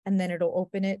and then it'll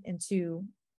open it into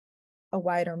a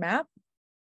wider map.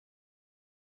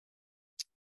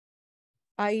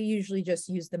 I usually just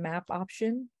use the map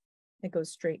option. It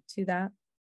goes straight to that.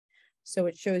 So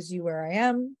it shows you where I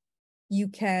am. You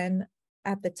can,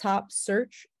 at the top,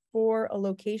 search for a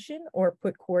location or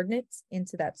put coordinates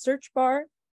into that search bar.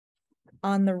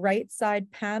 On the right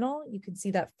side panel, you can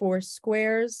see that 4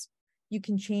 squares. You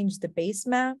can change the base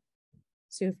map.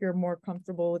 So if you're more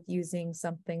comfortable with using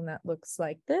something that looks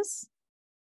like this,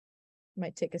 it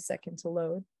might take a second to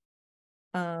load.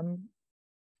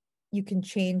 You can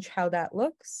change how that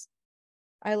looks.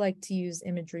 I like to use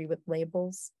imagery with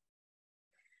labels.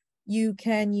 You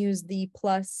can use the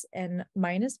plus and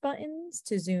minus buttons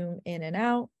to zoom in and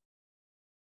out.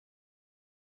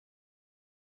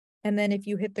 And then if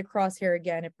you hit the crosshair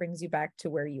again, it brings you back to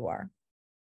where you are.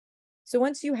 So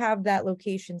once you have that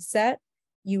location set,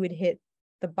 you would hit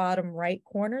the bottom right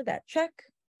corner, that check,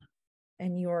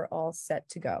 and you're all set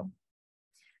to go.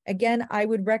 Again, I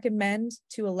would recommend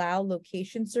to allow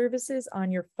location services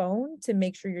on your phone to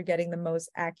make sure you're getting the most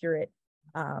accurate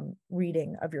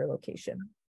reading of your location.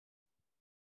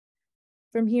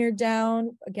 From here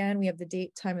down, again, we have the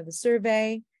date, time of the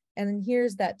survey, and then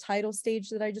here's that title stage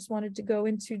that I just wanted to go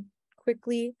into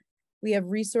quickly. We have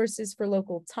resources for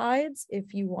local tides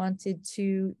if you wanted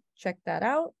to check that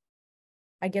out.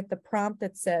 I get the prompt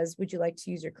that says, would you like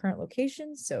to use your current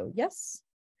location? So yes.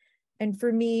 And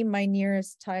for me, my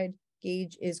nearest tide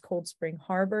gauge is Cold Spring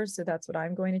Harbor. So that's what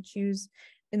I'm going to choose.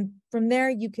 And from there,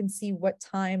 you can see what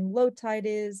time low tide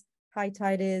is, high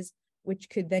tide is, which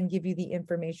could then give you the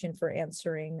information for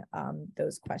answering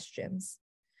those questions.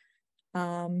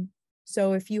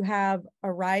 So if you have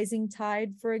a rising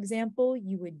tide, for example,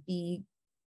 you would be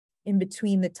in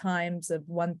between the times of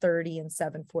 1:30 and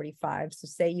 7:45. So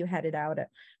say you had it out at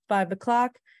 5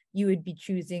 o'clock, you would be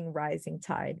choosing rising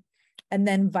tide. And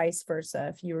then vice versa.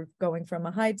 If you were going from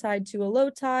a high tide to a low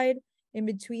tide, in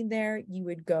between there, you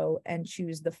would go and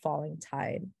choose the falling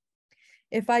tide.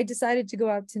 If I decided to go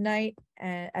out tonight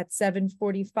at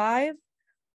 7:45,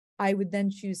 I would then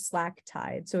choose slack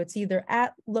tide. So it's either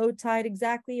at low tide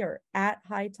exactly or at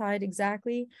high tide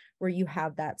exactly, where you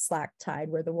have that slack tide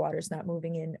where the water's not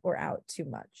moving in or out too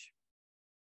much.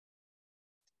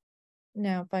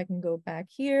 Now, if I can go back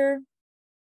here.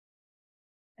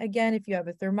 Again, if you have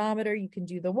a thermometer, you can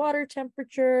do the water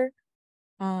temperature.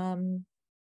 And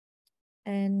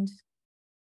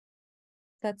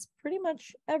that's pretty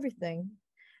much everything.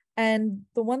 And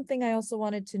the one thing I also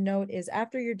wanted to note is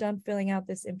after you're done filling out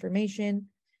this information,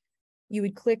 you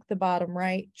would click the bottom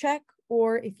right check,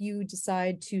 or if you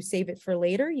decide to save it for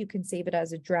later, you can save it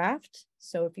as a draft.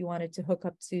 So if you wanted to hook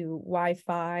up to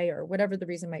Wi-Fi or whatever the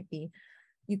reason might be,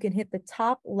 you can hit the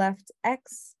top left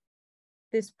X.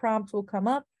 This prompt will come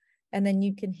up, and then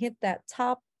you can hit that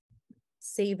top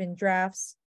save in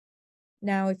drafts.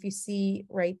 Now, if you see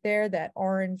right there, that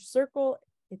orange circle,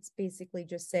 it's basically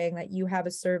just saying that you have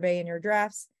a survey in your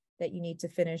drafts that you need to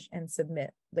finish and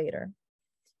submit later.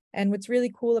 And what's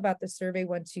really cool about the Survey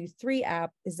 123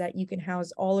 app is that you can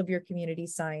house all of your community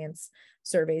science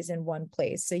surveys in one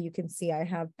place. So you can see I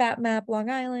have BatMap Long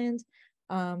Island,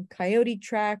 Coyote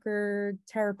Tracker,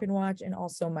 Terrapin Watch, and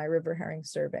also my river herring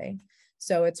survey.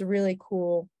 So it's a really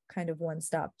cool kind of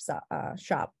one-stop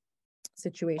shop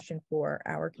situation for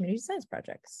our community science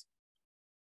projects.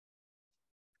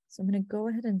 So I'm going to go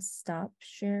ahead and stop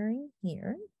sharing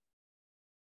here.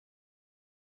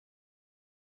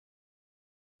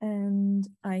 And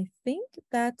I think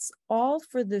that's all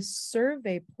for the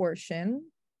survey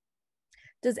portion.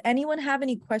 Does anyone have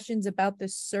any questions about the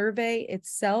survey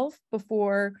itself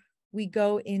before we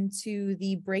go into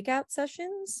the breakout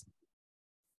sessions?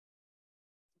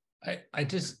 I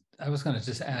was going to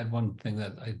just add one thing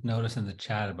that I noticed in the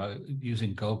chat about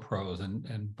using GoPros,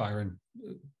 and Byron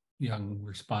Young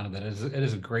responded that it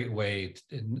is a great way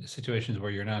in situations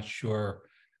where you're not sure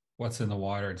what's in the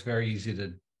water. It's very easy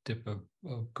to dip a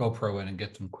GoPro in and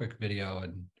get some quick video.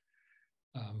 And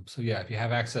so yeah, if you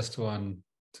have access to one,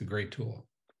 it's a great tool.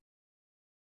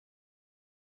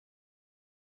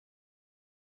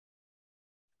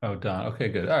 Oh, done. Okay,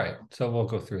 good. All right. So we'll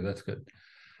go through. That's good.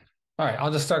 All right.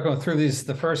 I'll just start going through these.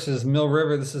 The first is Mill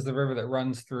River. This is the river that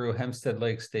runs through Hempstead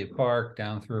Lake State Park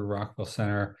down through Rockville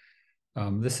Center.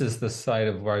 This is the site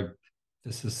of where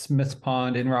this is Smith's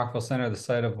Pond in Rockville Center, the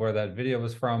site of where that video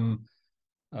was from.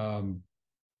 There's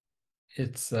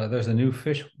a new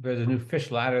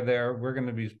fish ladder there. We're going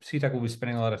to be CTEC will be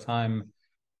spending a lot of time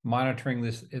monitoring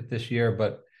this year,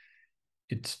 but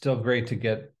it's still great to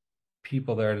get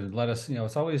people there to let us,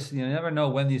 it's always, you never know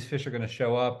when these fish are going to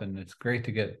show up, and it's great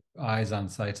to get eyes on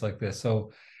sites like this.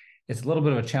 So it's a little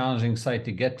bit of a challenging site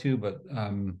to get to, but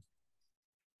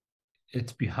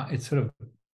this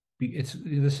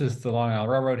is the Long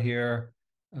Island Railroad here.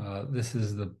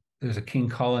 There's a King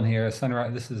Cullen here,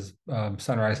 Sunrise. This is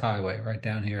Sunrise Highway right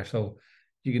down here. So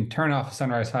you can turn off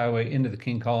Sunrise Highway into the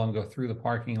King Cullen, go through the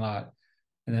parking lot,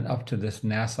 and then up to this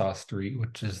Nassau Street,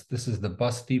 this is the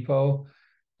bus depot.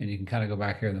 And you can kind of go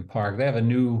back here in the park. They have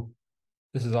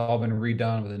this has all been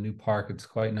redone with a new park. It's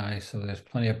quite nice. So there's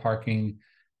plenty of parking,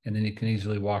 and then you can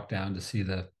easily walk down to see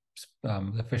the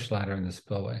fish ladder in the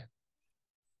spillway.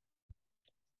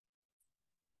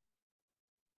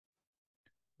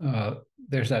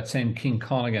 There's that same King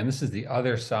Cullen again. This is the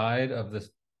other side of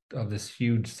this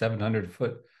huge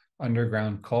 700-foot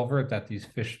underground culvert that these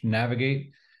fish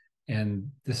navigate. And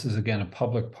this is again a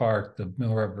public park, the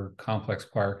Mill River Complex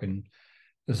Park, and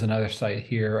there's another site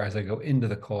here as I go into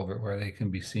the culvert where they can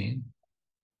be seen.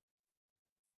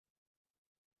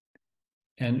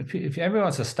 And if everyone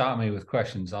wants to stop me with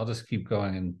questions, I'll just keep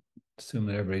going and assume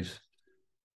that everybody's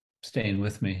staying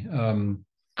with me.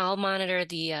 I'll monitor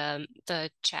the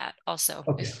chat also,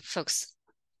 okay. If folks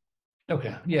want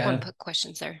to put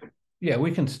questions there. Yeah,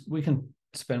 we can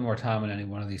spend more time on any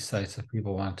one of these sites if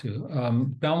people want to.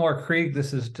 Belmore Creek,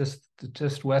 this is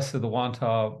just west of the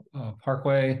Wantagh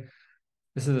Parkway.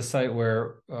 This is a site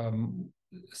where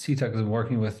CTEC is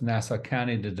working with Nassau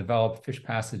County to develop fish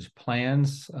passage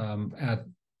plans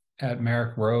at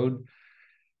Merrick Road,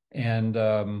 and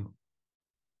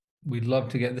we'd love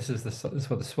to get. This is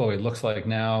what the spillway looks like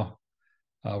now.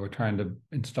 We're trying to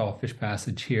install fish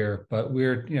passage here, but we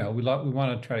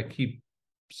want to try to keep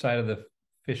sight of the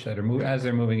fish that are as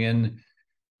they're moving in,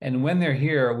 and when they're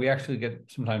here, we actually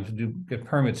sometimes get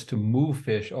permits to move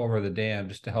fish over the dam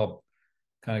just to help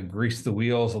kind of grease the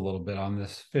wheels a little bit on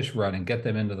this fish run and get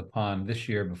them into the pond this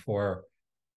year before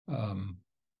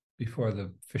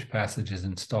the fish passage is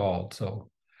installed. So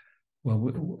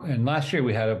and last year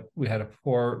we had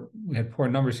poor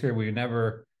numbers here. We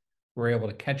never were able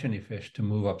to catch any fish to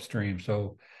move upstream.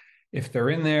 So if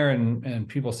they're in there and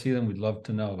people see them, we'd love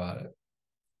to know about it.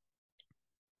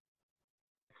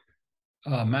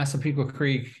 Massapequa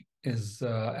Creek is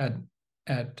at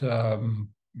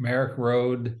Merrick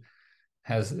Road.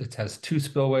 It has two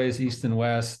spillways, east and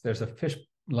west. There's a fish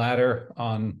ladder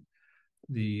on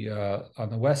the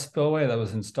west spillway that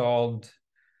was installed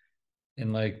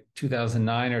in like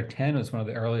 2009 or 10. It was one of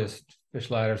the earliest fish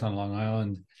ladders on Long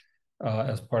Island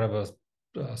as part of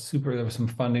there was some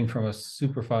funding from a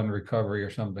super fund recovery or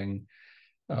something.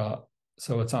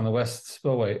 So it's on the west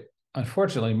spillway.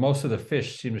 Unfortunately, most of the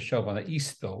fish seem to show up on the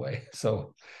east spillway.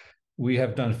 So we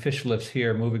have done fish lifts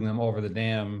here, moving them over the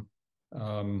dam.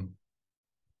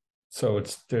 So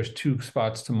there's two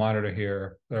spots to monitor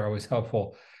here that are always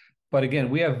helpful. But again,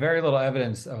 we have very little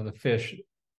evidence of the fish,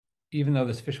 even though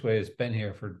this fishway has been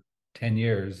here for 10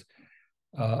 years,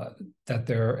 that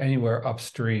they're anywhere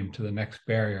upstream to the next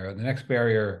barrier. The next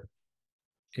barrier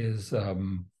is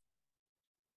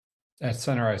at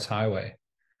Sunrise Highway.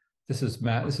 This is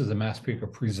a Massapequa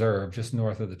Preserve just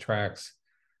north of the tracks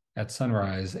at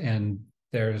Sunrise. And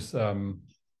there's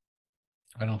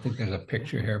I don't think there's a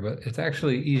picture here, but it's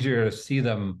actually easier to see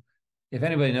them. If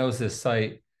anybody knows this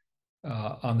site,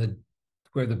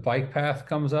 where the bike path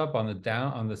comes up on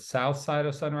the south side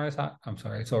of Sunrise. I'm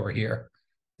sorry, it's over here.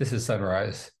 This is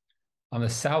Sunrise. On the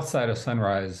south side of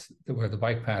Sunrise, where the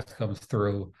bike path comes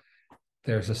through,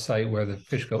 there's a site where the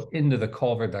fish go into the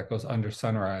culvert that goes under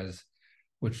Sunrise,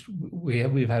 which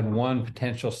we've had one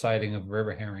potential sighting of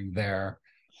river herring there.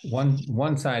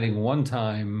 One sighting one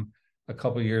time a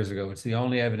couple of years ago. It's the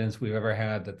only evidence we've ever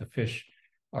had that the fish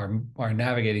are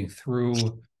navigating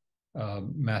through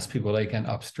Massapequa Lake and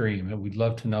upstream. And we'd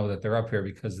love to know that they're up here,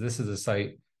 because this is a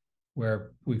site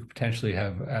where we potentially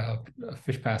have a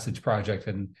fish passage project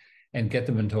and get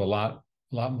them into a lot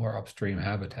more upstream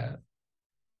habitat.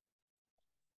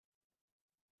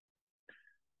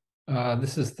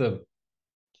 This is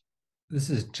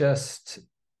just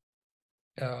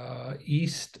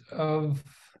east of,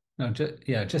 no,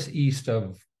 just east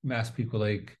of Massapequa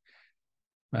Lake,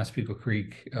 Massapequa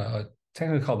Creek,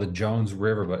 technically called the Jones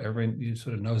River, but everyone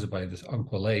sort of knows it by this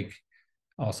Umpqua Lake.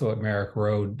 Also at Merrick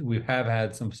Road, we have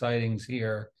had some sightings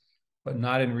here, but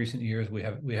not in recent years. We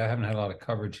haven't had a lot of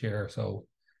coverage here, so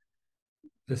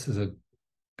this is an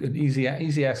easy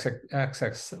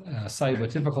access site,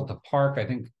 but difficult to park. I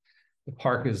think the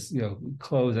park is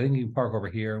closed. I think you can park over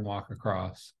here and walk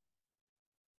across.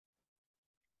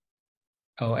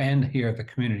 Oh, and here at the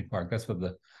community park. That's what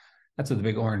the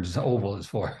big orange oval is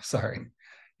for. Sorry.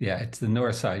 Yeah, it's the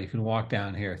north side. You can walk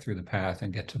down here through the path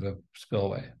and get to the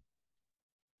spillway.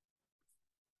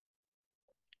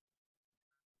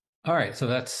 All right, so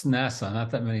that's NASA,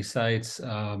 not that many sites.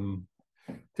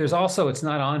 There's also, it's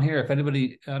not on here. If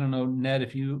anybody, I don't know, Ned,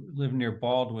 if you live near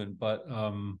Baldwin, but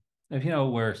if you know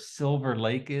where Silver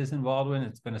Lake is in Baldwin,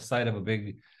 it's been a site of a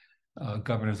big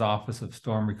Governor's Office of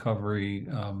Storm Recovery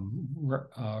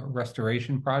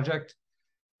restoration project.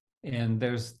 And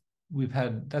that's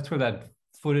where that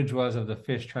footage was of the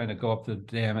fish trying to go up the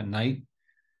dam at night.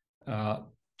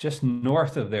 Just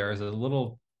north of there is a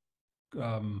little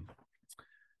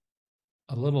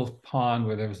pond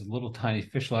where there was a little tiny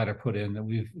fish ladder put in that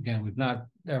we've not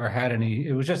ever had any.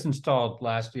 It was just installed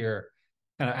last year,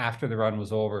 kind of after the run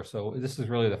was over. So this is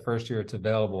really the first year it's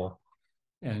available,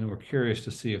 and we're curious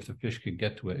to see if the fish could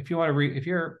get to it. If you want to if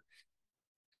you're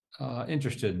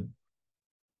interested,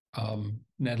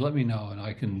 Ned, let me know and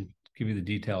I can give you the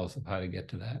details of how to get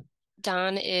to that.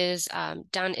 Don is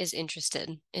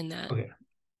interested in that. Okay.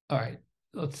 All right.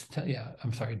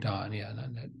 I'm sorry, Don. Yeah,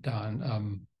 not Ned.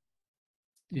 Don.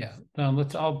 Yeah,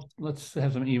 let's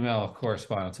have some email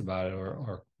correspondence about it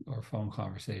or phone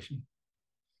conversation.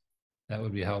 That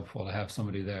would be helpful to have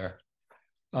somebody there.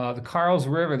 The Carls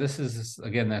River, this is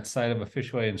again that site of a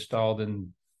fishway installed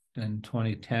in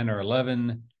 2010 or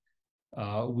 11.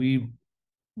 We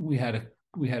had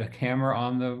a camera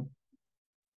on the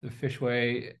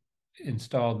fishway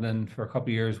installed. Then for a couple of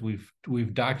years, we've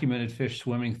documented fish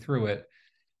swimming through it,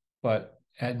 but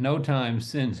at no time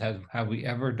since have we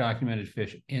ever documented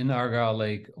fish in Argyle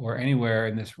Lake or anywhere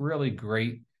in this really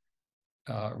great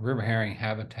river herring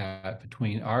habitat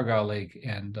between Argyle Lake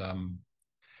and I'm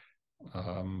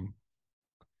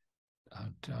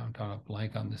drawing a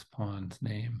blank on this pond's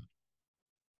name.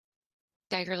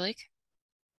 Geiger Lake?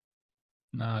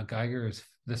 Nah, Geiger is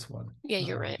this one. Yeah,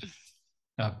 you're right.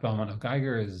 Belmont.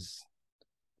 Geiger is.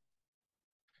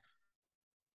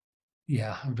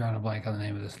 Yeah, I'm drawing a blank on the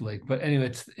name of this lake. But anyway,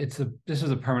 this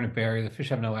is a permanent barrier. The fish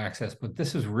have no access, but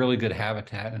this is really good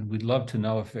habitat, and we'd love to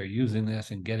know if they're using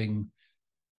this and getting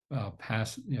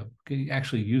past,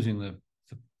 actually using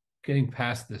getting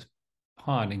past this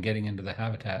pond and getting into the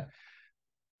habitat.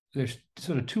 There's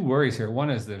sort of two worries here. One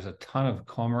is there's a ton of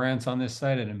cormorants on this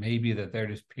site, and it may be that they're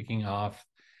just picking off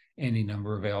any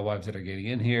number of alewives that are getting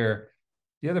in here.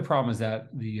 The other problem is that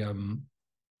the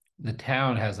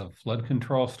town has a flood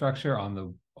control structure on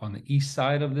the east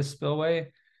side of this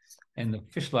spillway, and the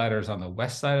fish ladder is on the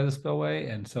west side of the spillway,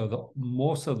 and so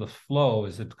most of the flow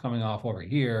is coming off over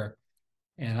here,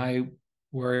 and I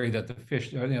worry that the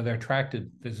fish, they're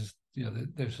attracted. There's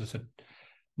just a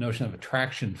notion of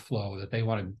attraction flow that they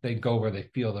go where they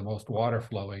feel the most water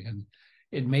flowing, and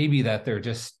it may be that they're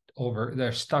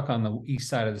stuck on the east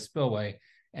side of the spillway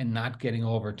and not getting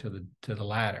over to the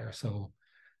ladder. So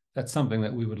that's something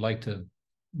that we would like to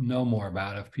know more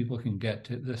about if people can get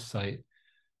to this site.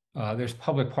 There's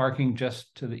public parking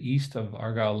just to the east of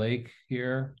Argyle Lake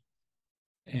here,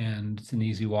 and it's an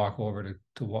easy walk over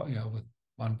to walk.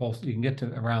 On both, you can get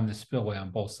to around the spillway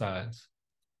on both sides.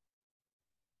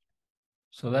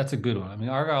 So that's a good one. I mean,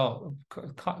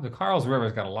 the Carls River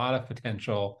has got a lot of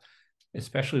potential,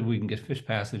 especially if we can get fish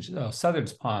passage. Oh,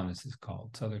 Southard's Pond, this is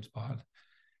called Southard's Pond.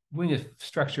 If we can get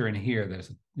structure in here,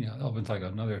 there's it opens like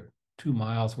another 2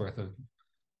 miles worth of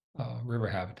river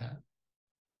habitat.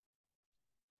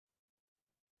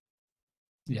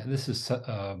 Yeah, this is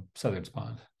Southard's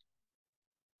Pond.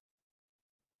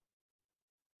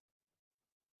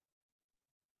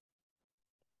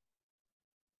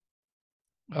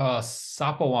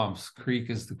 Sapawamps Creek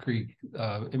is the creek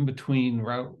in between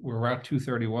where Route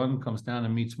 231 comes down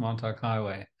and meets Montauk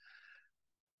Highway.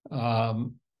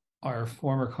 Our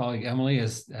former colleague Emily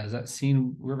has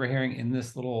seen river herring in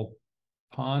this little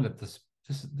pond at this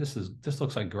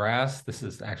looks like grass. This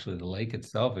is actually the lake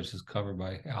itself. It's just covered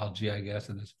by algae, I guess,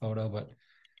 in this photo. But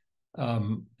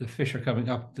the fish are coming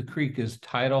up. The creek is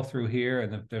tidal through here,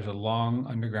 and there's a long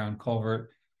underground culvert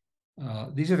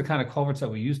These are the kind of culverts that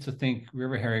we used to think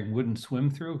river herring wouldn't swim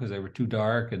through because they were too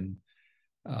dark. And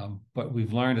but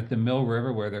we've learned at the Mill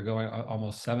River, where they're going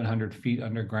almost 700 feet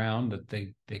underground, that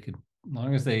they could, as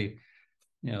long as they,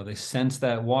 they sense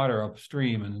that water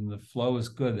upstream and the flow is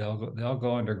good, they'll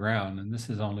go underground. And this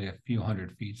is only a few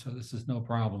hundred feet, so this is no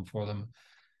problem for them.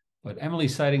 But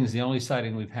Emily's sighting is the only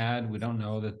sighting we've had. We don't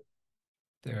know that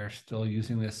they're still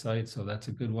using this site, so that's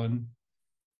a good one.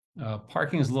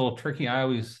 Parking is a little tricky. I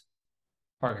always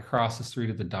park across the street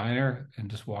at the diner and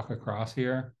just walk across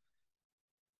here.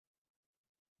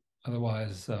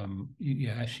 Otherwise,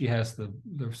 yeah, she has the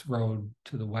road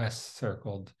to the west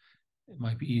circled. It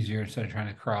might be easier instead of trying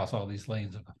to cross all these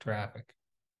lanes of traffic.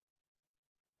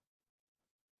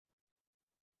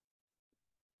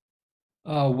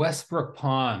 Westbrook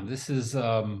Pond. This is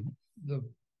the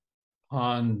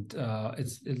pond.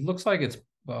 It looks like it's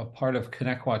part of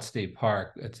Connecticut State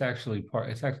Park. It's actually part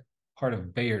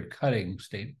of Bayard Cutting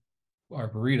State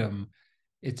Arboretum.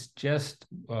 It's just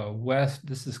west.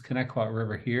 This is Connecticut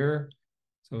River here,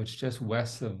 so it's just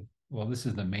west of. Well, this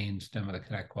is the main stem of the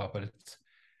Connecticut, but it's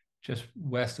just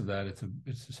west of that. It's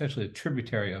essentially a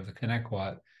tributary of the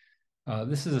Connecticut.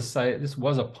 This is a site. This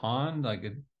was a pond, like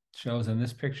it shows in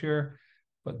this picture,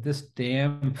 but this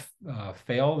dam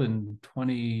failed in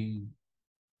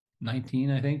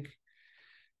 2019, I think,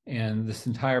 and this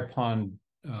entire pond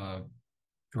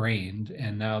drained,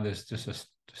 and now there's just a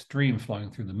stream flowing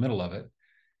through the middle of it.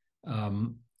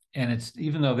 And it's,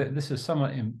 even though this is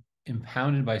somewhat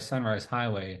impounded by Sunrise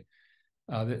Highway,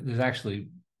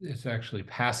 it's actually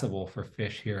passable for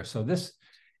fish here. So this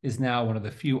is now one of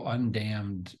the few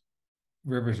undammed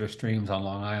rivers or streams on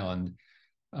Long Island.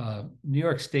 New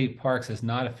York State Parks has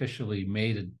not officially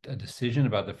made a decision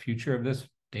about the future of this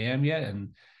dam yet, and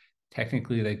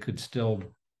technically they could still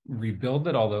rebuild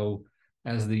it, although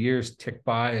as the years tick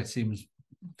by, it seems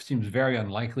very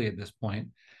unlikely at this point.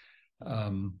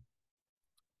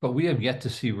 But we have yet to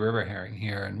see river herring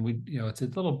here, and it's a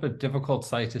little bit difficult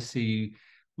site to see.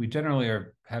 We generally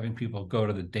are having people go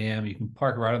to the dam. You can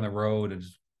park right on the road and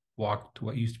just walk to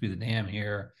what used to be the dam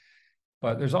here.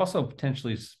 But there's also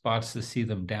potentially spots to see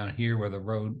them down here where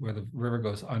the river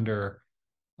goes under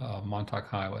Montauk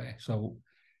Highway. So,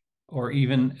 or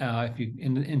even if you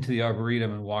into the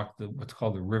Arboretum and walk what's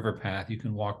called the river path, you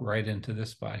can walk right into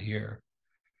this spot here.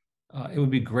 It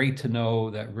would be great to know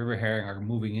that river herring are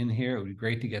moving in here. It would be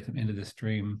great to get them into the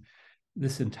stream.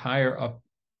 This entire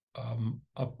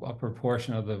upper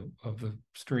portion of the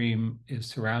stream is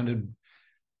surrounded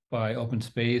by open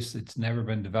space. It's never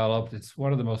been developed. It's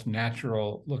one of the most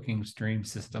natural looking stream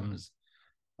systems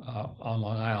on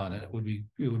Long Island, and it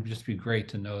would just be great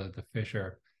to know that the fish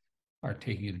are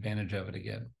taking advantage of it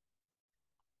again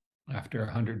after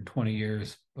 120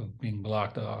 years of being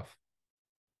blocked off.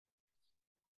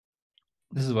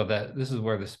 This is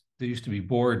where there used to be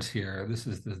boards here. This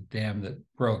is the dam that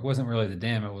broke. It wasn't really the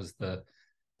dam, it was the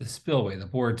spillway. The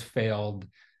boards failed.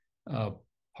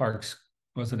 Parks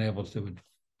wasn't able to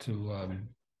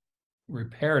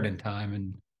repair it in time,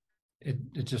 and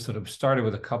it just sort of started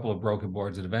with a couple of broken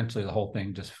boards, and eventually the whole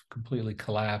thing just completely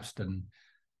collapsed and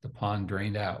the pond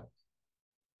drained out.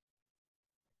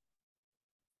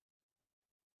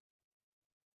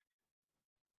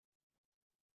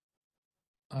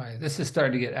 All right, this is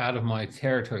starting to get out of my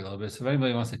territory a little bit. So if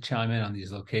anybody wants to chime in on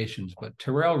these locations, but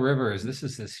Terrell River this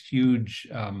is this huge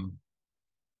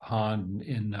pond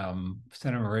in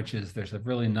Center Moriches. There's a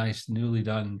really nice newly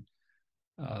done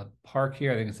park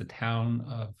here. I think it's the town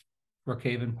of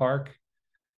Brookhaven Park.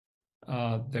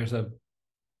 There's a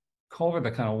culvert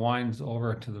that kind of winds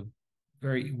over to the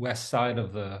very west side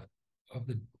of the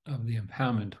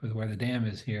impoundment where the dam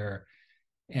is here.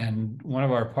 And one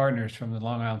of our partners from the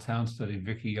Long Island Sound Study,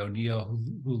 Vicki O'Neill,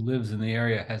 who lives in the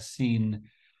area, has seen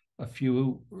a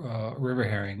few river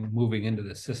herring moving into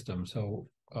the system. So,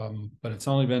 but it's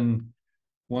only been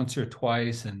once or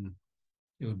twice, and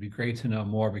it would be great to know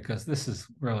more, because this is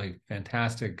really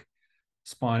fantastic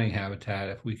spawning habitat.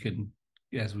 If we could,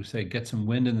 as we say, get some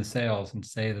wind in the sails and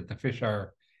say that the fish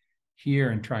are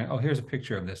here and trying. Oh, here's a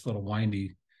picture of this little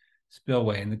windy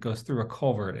spillway, and it goes through a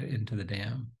culvert into the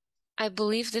dam. I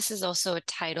believe this is also a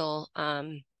tidal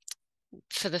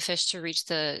for the fish to reach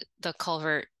the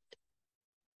culvert.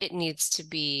 It needs to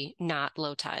be not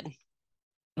low tide.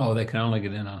 Oh, they can only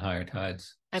get in on higher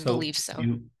tides. I believe so.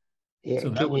 Can you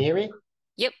hear me?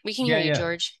 Yep, we can hear you,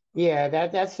 George. Yeah,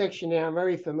 that section there, I'm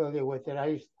very familiar with it. I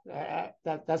used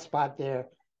that spot there.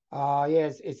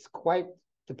 Yes, it's quite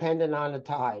dependent on the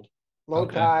tide. Low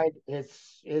tide,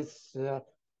 it's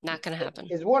not going to happen.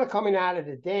 There's water coming out of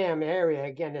the dam area.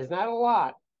 Again, there's not a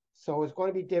lot, So it's going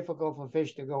to be difficult for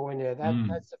fish to go in there. Mm.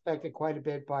 That's affected quite a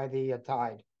bit by the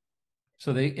tide.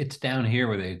 So it's down here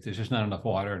where there's just not enough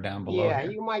water down below Yeah,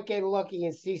 here. you might get lucky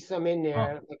and see some in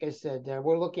there. Oh, Like I said,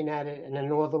 we're looking at it in a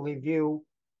northerly view,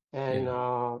 and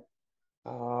yeah.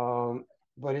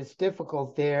 but it's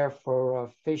difficult there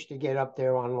for fish to get up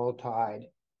there on low tide.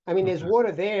 I mean, there's Okay.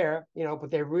 water there, but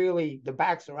the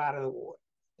backs are out of the water.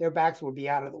 Their backs would be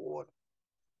out of the water.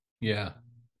 Yeah.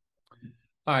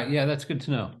 All right. Yeah, that's good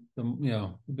to know.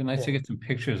 It'd be nice to Yeah. get some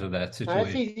pictures of that It's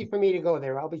situation. easy for me to go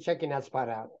there. I'll be checking that spot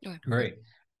out. Great.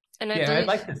 And I Yeah, I'd believe,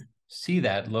 like to see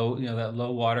that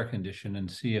low water condition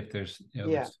and see if there's,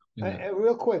 Yeah. it's something that-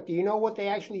 Real quick, do you know what they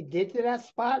actually did to that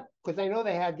spot? Because I know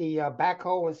they had the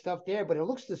backhoe and stuff there, but it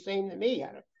looks the same to me.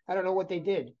 I don't know what they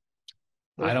did.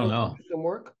 They were I don't supposed know. to do some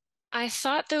work. I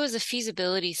thought there was a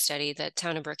feasibility study that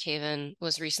Town of Brookhaven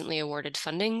was recently awarded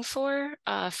funding for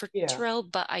Yeah. Terrell,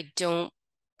 but I don't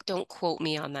quote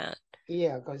me on that.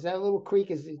 Yeah, because that little creek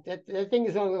that thing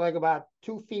is only like about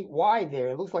 2 feet wide there.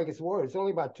 It looks like it's wide. It's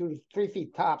only about 2 to 3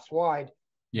 feet tops wide. And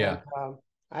Yeah.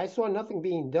 I saw nothing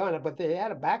being done, but they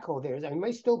had a backhoe there. It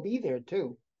might still be there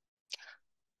too.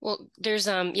 Well, there's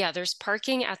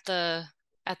parking at the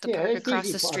Yeah, park it's across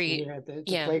easy the parking street. there at the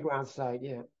Yeah, playground side.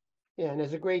 Yeah, yeah, and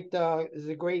there's a great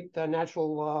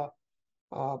natural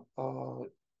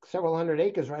several hundred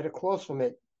acres right across from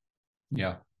it.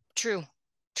 Yeah. true.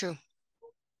 True.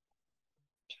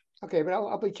 Okay, but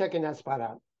I'll be checking that spot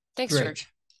out. Thanks, Great.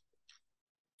 George.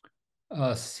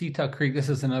 Seatuck Creek, this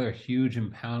is another huge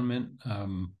impoundment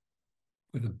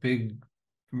with a big,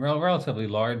 relatively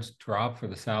large drop for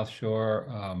the South Shore.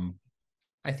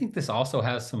 I think this also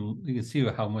has you can see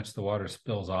how much the water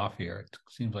spills off here. It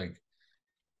seems like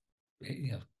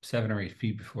 7 or 8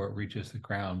 feet before it reaches the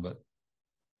ground, but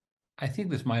I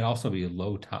think this might also be a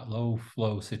low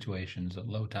flow situations at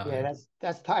low tide. Yeah,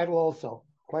 that's tidal also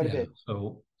quite a bit.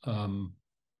 So,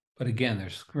 but again,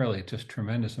 there's really just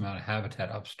tremendous amount of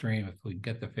habitat upstream if we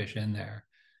get the fish in there.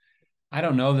 I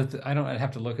don't know that I'd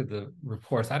have to look at the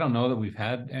reports. I don't know that we've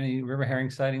had any river herring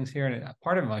sightings here, and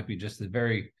part of it might be just a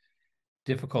very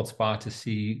difficult spot to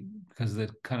see because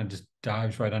it kind of just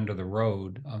dives right under the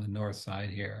road on the north side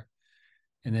here,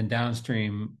 and then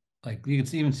downstream, like you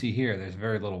can even see here, there's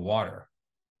very little water.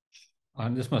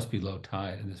 This must be low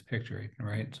tide in this picture,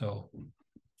 right? So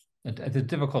it's a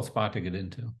difficult spot to get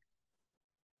into,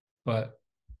 but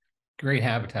great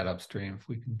habitat upstream if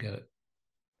we can get it.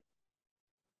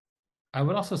 I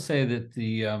would also say that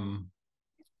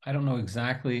I don't know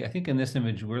exactly. I think in this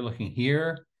image we're looking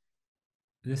here.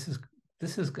 This is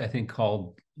I think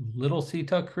called Little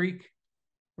Seatuck Creek,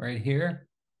 right here,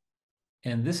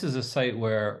 and this is a site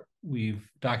where we've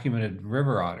documented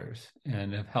river otters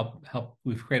and have helped.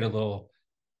 We've created little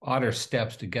otter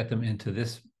steps to get them into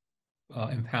this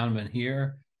impoundment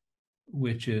here,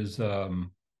 which is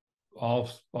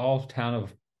all town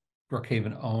of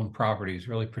Brookhaven owned properties.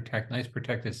 Really nice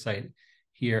protected site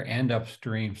here and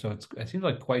upstream. So it seems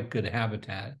like quite good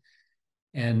habitat.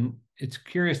 And it's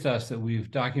curious to us that we've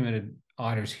documented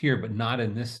otters here, but not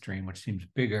in this stream, which seems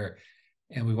bigger.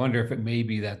 And we wonder if it may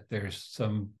be that there's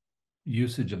some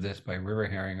usage of this by river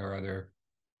herring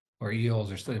or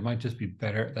eels, or so. It might just be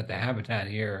better that the habitat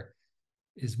here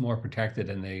is more protected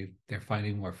and they're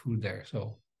finding more food there.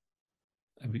 So,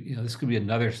 I mean, this could be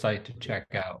another site to check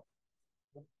out.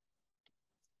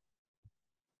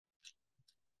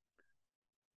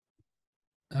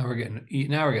 Now we're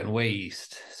getting way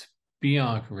east.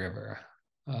 Spionk River.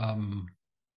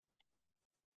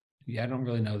 Yeah, I don't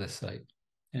really know this site.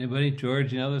 Anybody?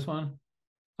 George, you know this one?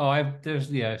 Oh, I've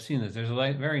seen this. There's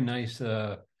a very nice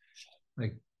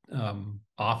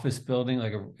office building,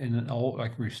 in an old,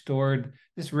 restored.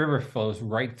 This river flows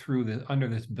right through under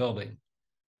this building.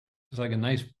 It's like a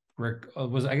nice brick.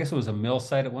 I guess it was a mill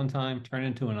site at one time, turned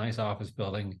into a nice office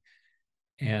building,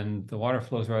 and the water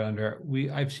flows right under.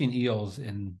 I've seen eels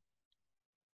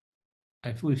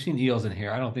we've seen eels in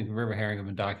here. I don't think river herring have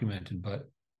been documented, but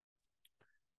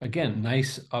again,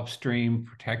 nice upstream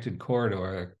protected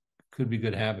corridor, could be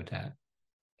good habitat.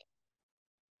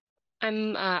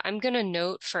 I'm gonna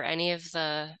note for any of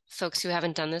the folks who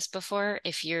haven't done this before,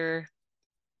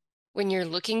 when you're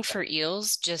looking for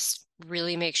eels, just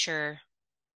really make sure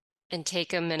and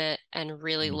take a minute and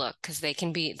really look, because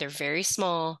they're very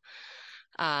small,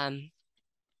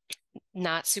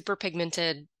 not super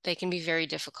pigmented. They can be very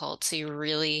difficult. So you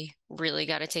really, really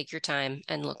got to take your time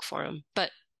and look for them.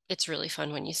 But it's really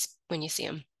fun when you see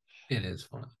them. It is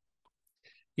fun.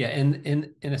 Yeah, and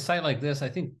in a site like this, I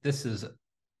think this is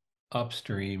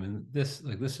upstream, and this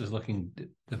is looking.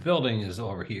 The building is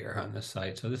over here on this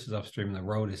site, so this is upstream, and the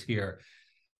road is here.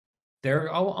 they're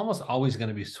almost always going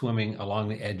to be swimming along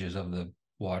the edges of the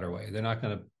waterway. They're not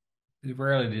going to,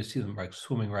 rarely do you see them like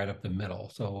swimming right up the middle.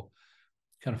 So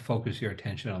kind of focus your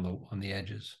attention on the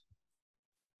edges.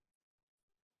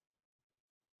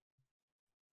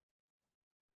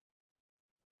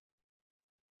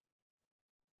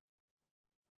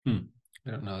 I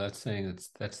don't know. That's saying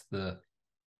that's the,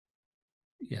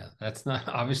 yeah, that's not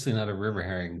obviously not a river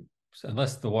herring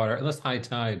unless high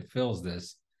tide fills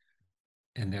this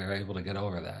and they're able to get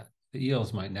over that. The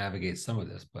eels might navigate some of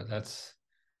this, but this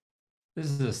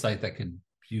is a site that could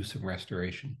use some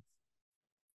restoration.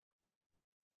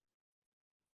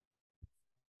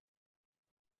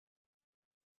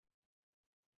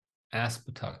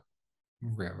 Aspetuck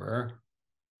River.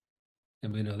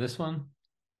 And we know this one.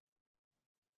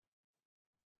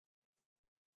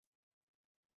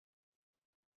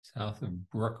 South of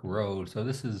Brook Road. So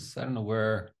this is, I don't know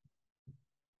where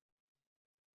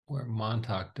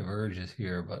Montauk diverges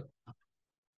here, but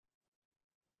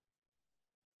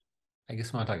I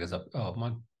guess Montauk is up. Oh,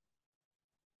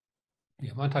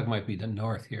 Montauk might be the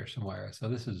north here somewhere. So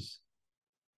this is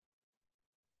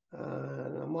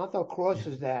Montauk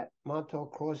crosses that.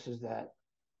 Montauk crosses that.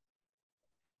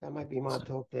 That might be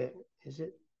Montauk there. Is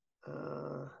it?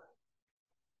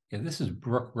 Yeah, this is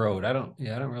Brook Road. I don't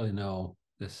really know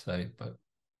this site, but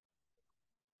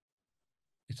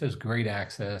it says great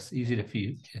access, easy to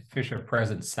feed. Fish are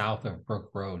present south of Brook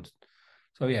Road.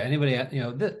 So yeah, anybody,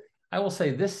 I will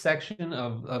say this section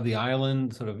of the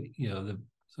island, sort of, the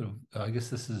sort of, I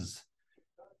guess this is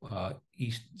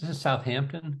east. This is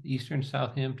Southampton, eastern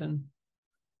Southampton,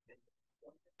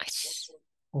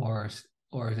 or is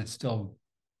it still?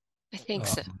 I think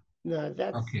so. No,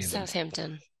 that's okay,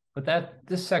 Southampton. But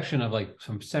this section of like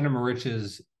from Center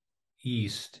Moriches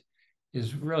east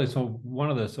is really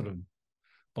one of the sort of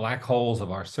black holes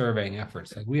of our surveying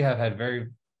efforts. Like we have had very,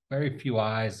 very few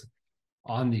eyes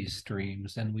on these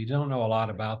streams, and we don't know a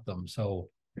lot about them. So,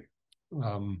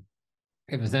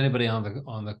 if there's anybody on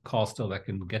the call still that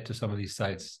can get to some of these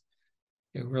sites,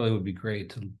 it really would be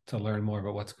great to learn more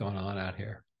about what's going on out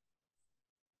here.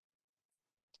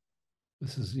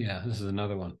 This is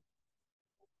another one.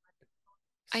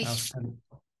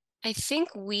 I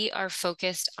think we are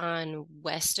focused on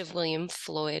west of William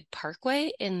Floyd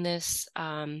Parkway in this.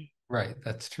 Right,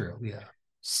 that's true. Yeah.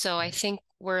 So I think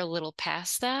we're a little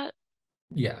past that.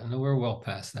 Yeah, no, we're well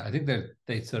past that. I think that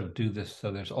they sort of do this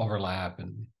so there's overlap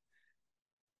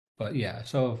but yeah,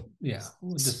 so yeah,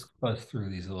 we'll just buzz through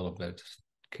these a little bit just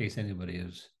in case anybody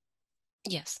is.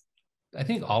 Yes. I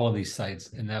think all of these sites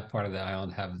in that part of the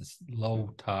island have this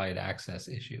low tide access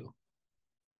issue.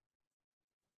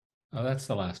 Oh, that's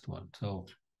the last one. So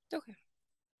okay.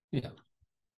 Yeah.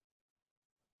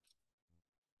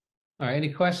 All right,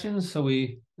 any questions?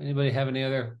 Anybody have any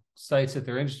other sites that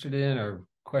they're interested in or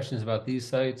questions about these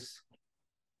sites?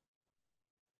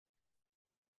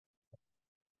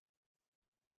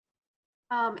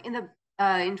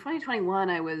 In 2021,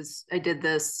 I did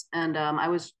this, and I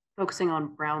was focusing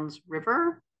on Browns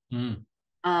River.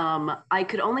 I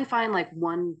could only find like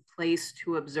one place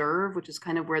to observe, which is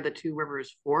kind of where the two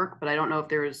rivers fork, but I don't know if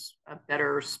there's a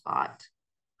better spot.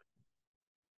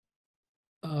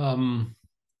 I'm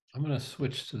going to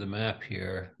switch to the map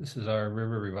here. This is our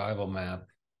river revival map.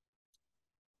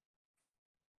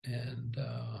 And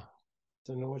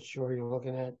the North Shore you're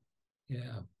looking at.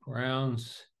 Yeah,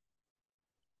 Browns.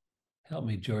 Help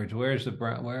me, George. Where's the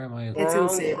Brown? Where am I? It's in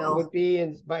Sayville. Would be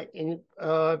in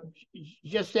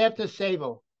just after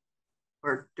Sayville.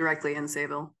 Or directly in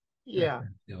Sayville. Yeah.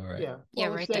 Right. Yeah. Yeah,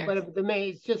 right there. But the main,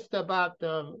 it's just about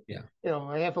a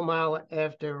half a mile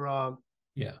after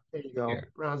yeah. There you go. Here.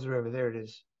 Browns River. There it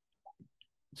is.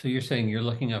 So you're saying you're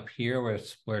looking up here where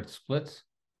it splits?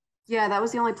 Yeah, that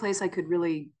was the only place I could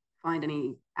really find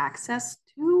any access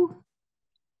to.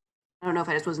 I don't know if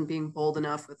I just wasn't being bold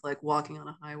enough with like walking on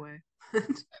a highway.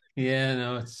 Yeah,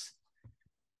 no, it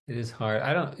is hard.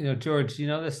 I don't, George, do you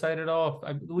know this site at all?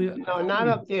 No, not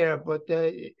up there, but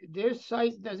there's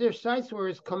sites where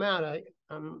it's come out.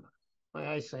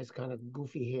 My eyesight's kind of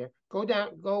goofy here. Go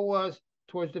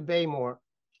towards the bay more.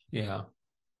 Yeah.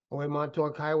 Where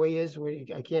Montauk Highway is, where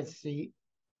I can't see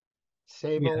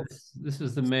Sable. Yeah, this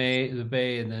is the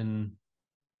bay, and then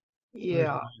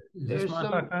yeah, there's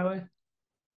Montauk Highway.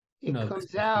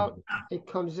 It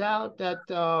comes out that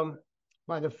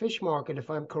by the fish market, if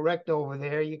I'm correct over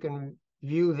there, you can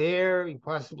view there. You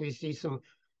possibly see some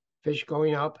fish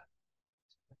going up.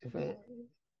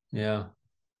 Yeah.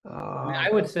 I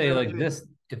would say like this,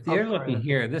 if you're looking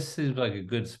here, this seems like a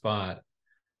good spot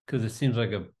because it seems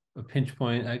like a pinch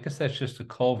point. I guess that's just a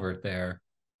culvert there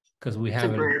because we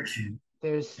have a bridge.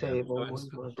 There's Yeah, Sable. so Where's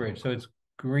it's Montauk? great. So it's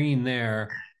green there.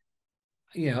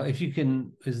 You know, if you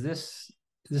can, this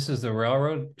is the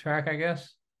railroad track, I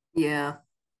guess? Yeah.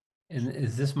 And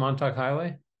is this Montauk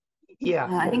Highway? Yeah,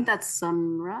 I think that's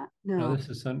Sunrise. No, No, this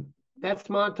is Sun. that's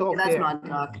yeah, Montauk that's there.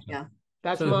 Montauk. Yeah.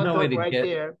 That's So there's no way Montauk to right get,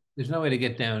 there. there's no way to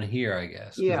get down here, I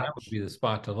guess, because Yeah, that would be the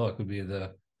spot to look, would be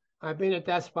I've been at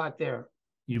that spot there.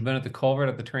 you've been at the culvert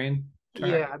at the train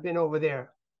track? Yeah, I've been over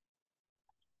there.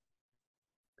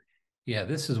 Yeah,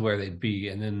 this is where they'd be.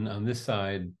 And then on this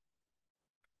side,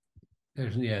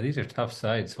 yeah, these are tough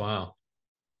sites. Wow.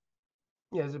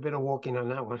 Yeah, there's a bit of walking on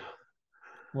that one.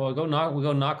 Well, we'll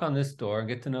go knock on this door and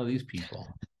get to know these people.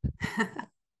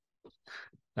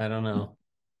 I don't know.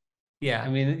 Yeah, I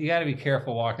mean, you got to be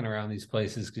careful walking around these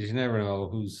places because you never know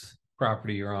whose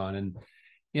property you're on. And,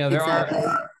 you know, there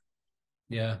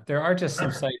are just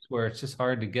some sites where it's just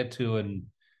hard to get to. And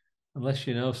unless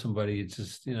you know somebody, it's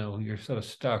just, you know, you're sort of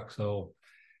stuck. So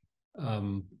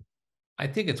I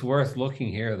think it's worth looking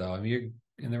here, though. I mean, you're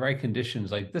in the right conditions.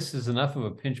 Like this is enough of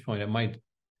a pinch point. It might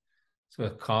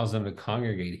sort of cause them to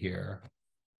congregate here.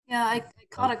 Yeah, I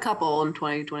caught a couple in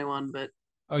 2021, but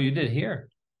Oh, you did here?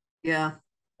 yeah,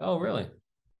 Oh, really?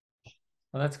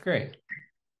 Well, that's great.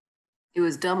 it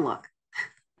was dumb luck.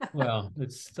 Well,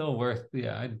 it's still worth,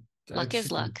 yeah. Luck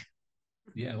is luck.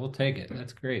 Yeah, we'll take it.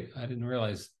 That's great. I didn't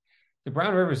realize the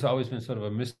Brown River's always been sort of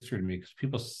a mystery to me because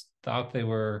people thought they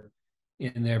were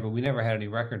in there, but we never had any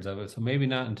records of it. So maybe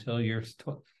not until your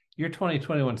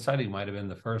 2021 sighting might have been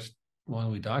the first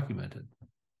one we documented.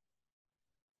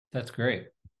 That's great.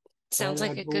 Sounds And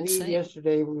like I a good believe site.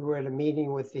 yesterday we were at a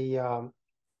meeting with the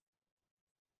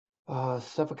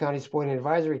Suffolk County Sporting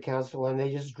Advisory Council, and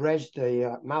they just dredged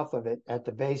the mouth of it at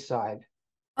the bayside.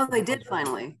 Oh, they did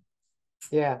finally.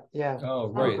 Yeah. Oh,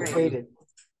 Oh, right. great. Completed.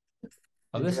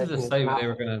 Oh, this is the Dredging its site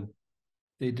where mouth.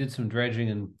 they did some dredging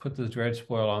and put the dredge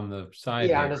spoil on the side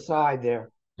Yeah, there. on the side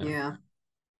there. Yeah.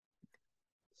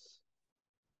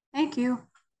 Thank you.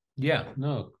 Yeah,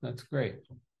 no, that's great.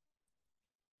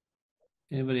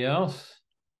 Anybody else?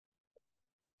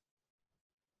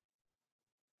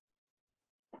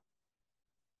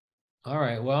 All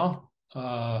right, well,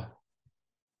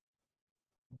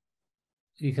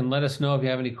 you can let us know if you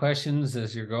have any questions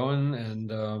as you're going, and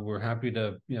we're happy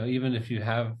to, you know, even if you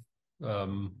have, you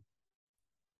know,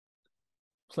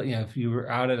 if you were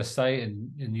out at a site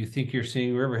and you think you're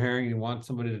seeing river herring, you want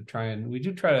somebody to try, and we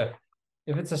do try to,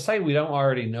 if it's a site we don't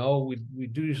already know, we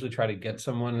do usually try to get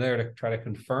someone there to try to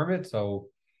confirm it. So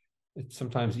it's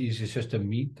sometimes easiest just to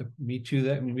meet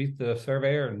the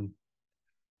surveyor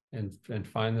and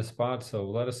find the spot. So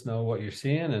let us know what you're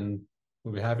seeing, and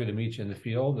we'll be happy to meet you in the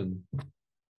field. And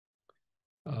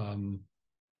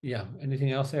yeah,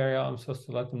 anything else, Ariel? I'm supposed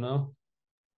to let them know.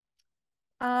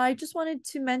 I just wanted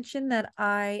to mention that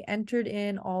I entered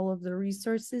in all of the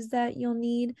resources that you'll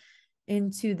need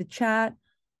into the chat.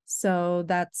 So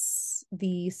that's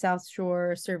the South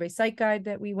Shore Survey Site Guide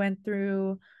that we went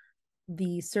through,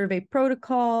 the survey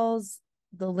protocols,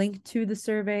 the link to the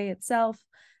survey itself,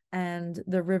 and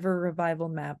the river revival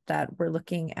map that we're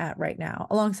looking at right now,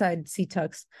 alongside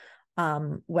CTUC's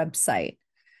website.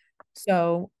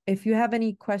 So if you have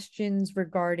any questions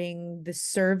regarding the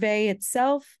survey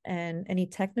itself and any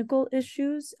technical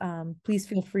issues, please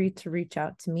feel free to reach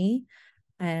out to me.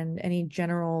 And any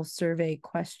general survey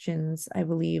questions, I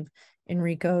believe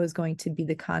Enrico is going to be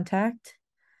the contact.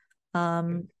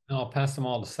 I'll pass them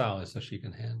all to Sally so she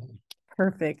can handle them.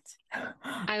 Perfect.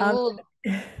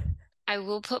 I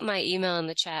will put my email in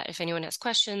the chat. If anyone has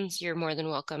questions, you're more than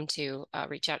welcome to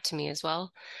reach out to me as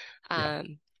well. Yeah.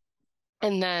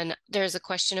 And then there's a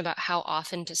question about how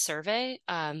often to survey.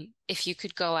 If you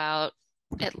could go out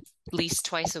at least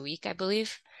twice a week, I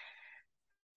believe.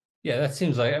 Yeah, that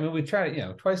seems like, I mean, we try to, you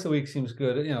know, twice a week seems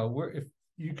good. You know, if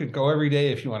you could go every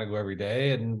day if you want to go every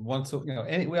day, and once, you know,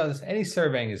 any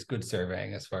surveying is good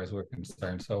surveying as far as we're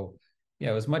concerned. So, you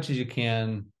know, as much as you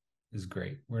can is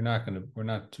great. We're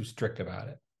not too strict about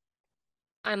it.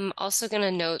 I'm also going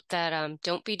to note that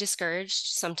don't be discouraged.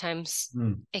 Sometimes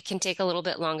it can take a little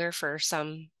bit longer for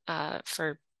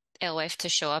for alewife to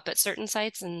show up at certain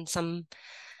sites, and some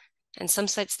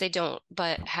sites they don't.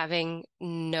 But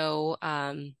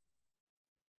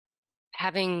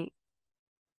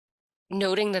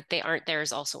noting that they aren't there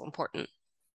is also important.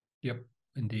 Yep,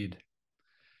 indeed.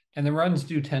 And the runs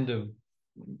do tend to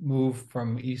move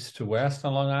from east to west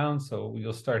on Long Island, so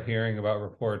you'll start hearing about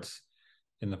reports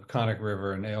in the Peconic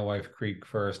River and Alewife Creek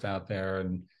first out there,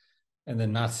 and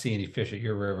then not see any fish at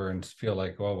your river and feel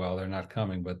like, oh well, they're not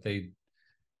coming, but they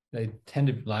tend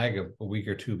to lag a week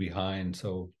or two behind.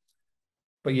 So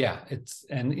but yeah,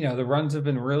 and the runs have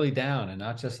been really down, and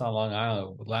not just on Long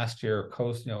Island. Last year,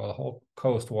 the whole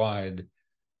coast wide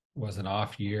was an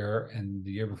off year, and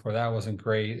the year before that wasn't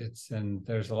great. And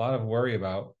there's a lot of worry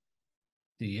about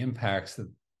the impacts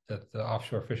that the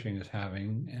offshore fishing is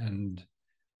having, and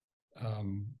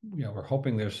we're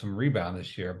hoping there's some rebound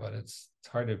this year, but it's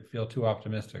hard to feel too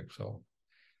optimistic. So,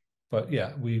 but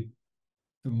yeah, the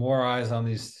more eyes on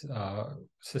these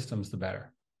systems, the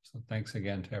better. So thanks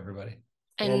again to everybody.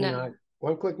 And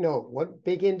one quick note, one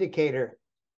big indicator,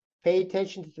 pay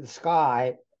attention to the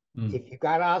sky. If you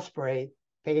got osprey,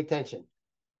 pay attention.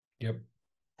 Yep.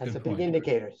 That's a big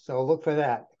indicator. So look for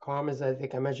that. The Commas, I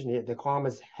think I mentioned it, the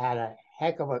Commas had a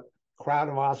heck of a crowd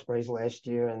of ospreys last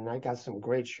year, and I got some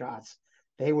great shots.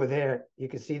 They were there. You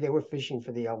could see they were fishing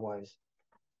for the alewives.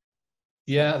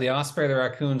 Yeah, the osprey, the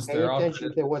raccoons, pay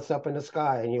attention to what's up in the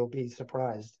sky, and you'll be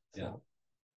surprised. Yeah. So.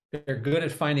 They're good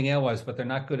at finding alewives, but they're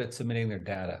not good at submitting their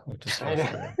data, which is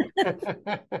frustrating.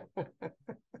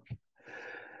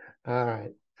 All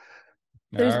right.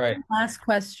 There's one last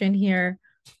question here.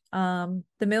 The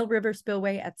Mill River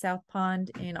Spillway at South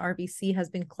Pond in RBC has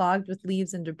been clogged with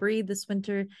leaves and debris this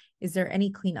winter. Is there any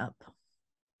cleanup?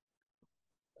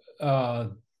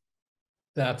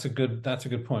 That's a good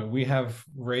point. We have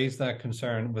raised that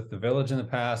concern with the village in the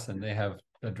past, and they have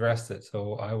addressed it.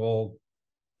 So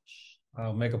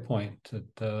I'll make a point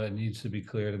that it needs to be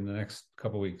cleared in the next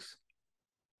couple of weeks.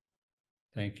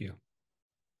 Thank you.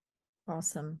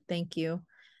 Awesome. Thank you.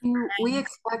 Do we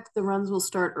expect the runs will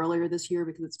start earlier this year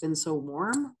because it's been so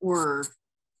warm, or are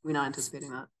we not anticipating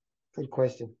that? Good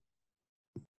question.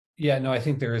 Yeah, no, I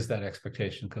think there is that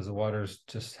expectation because the waters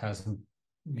just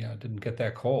didn't get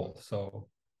that cold. So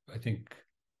I think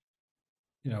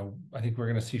we're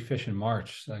going to see fish in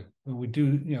March. Like we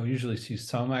do, usually see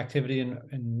some activity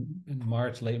in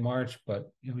March, late March,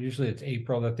 but usually it's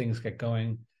April that things get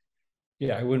going.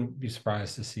 Yeah, I wouldn't be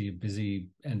surprised to see a busy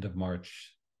end of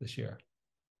March this year.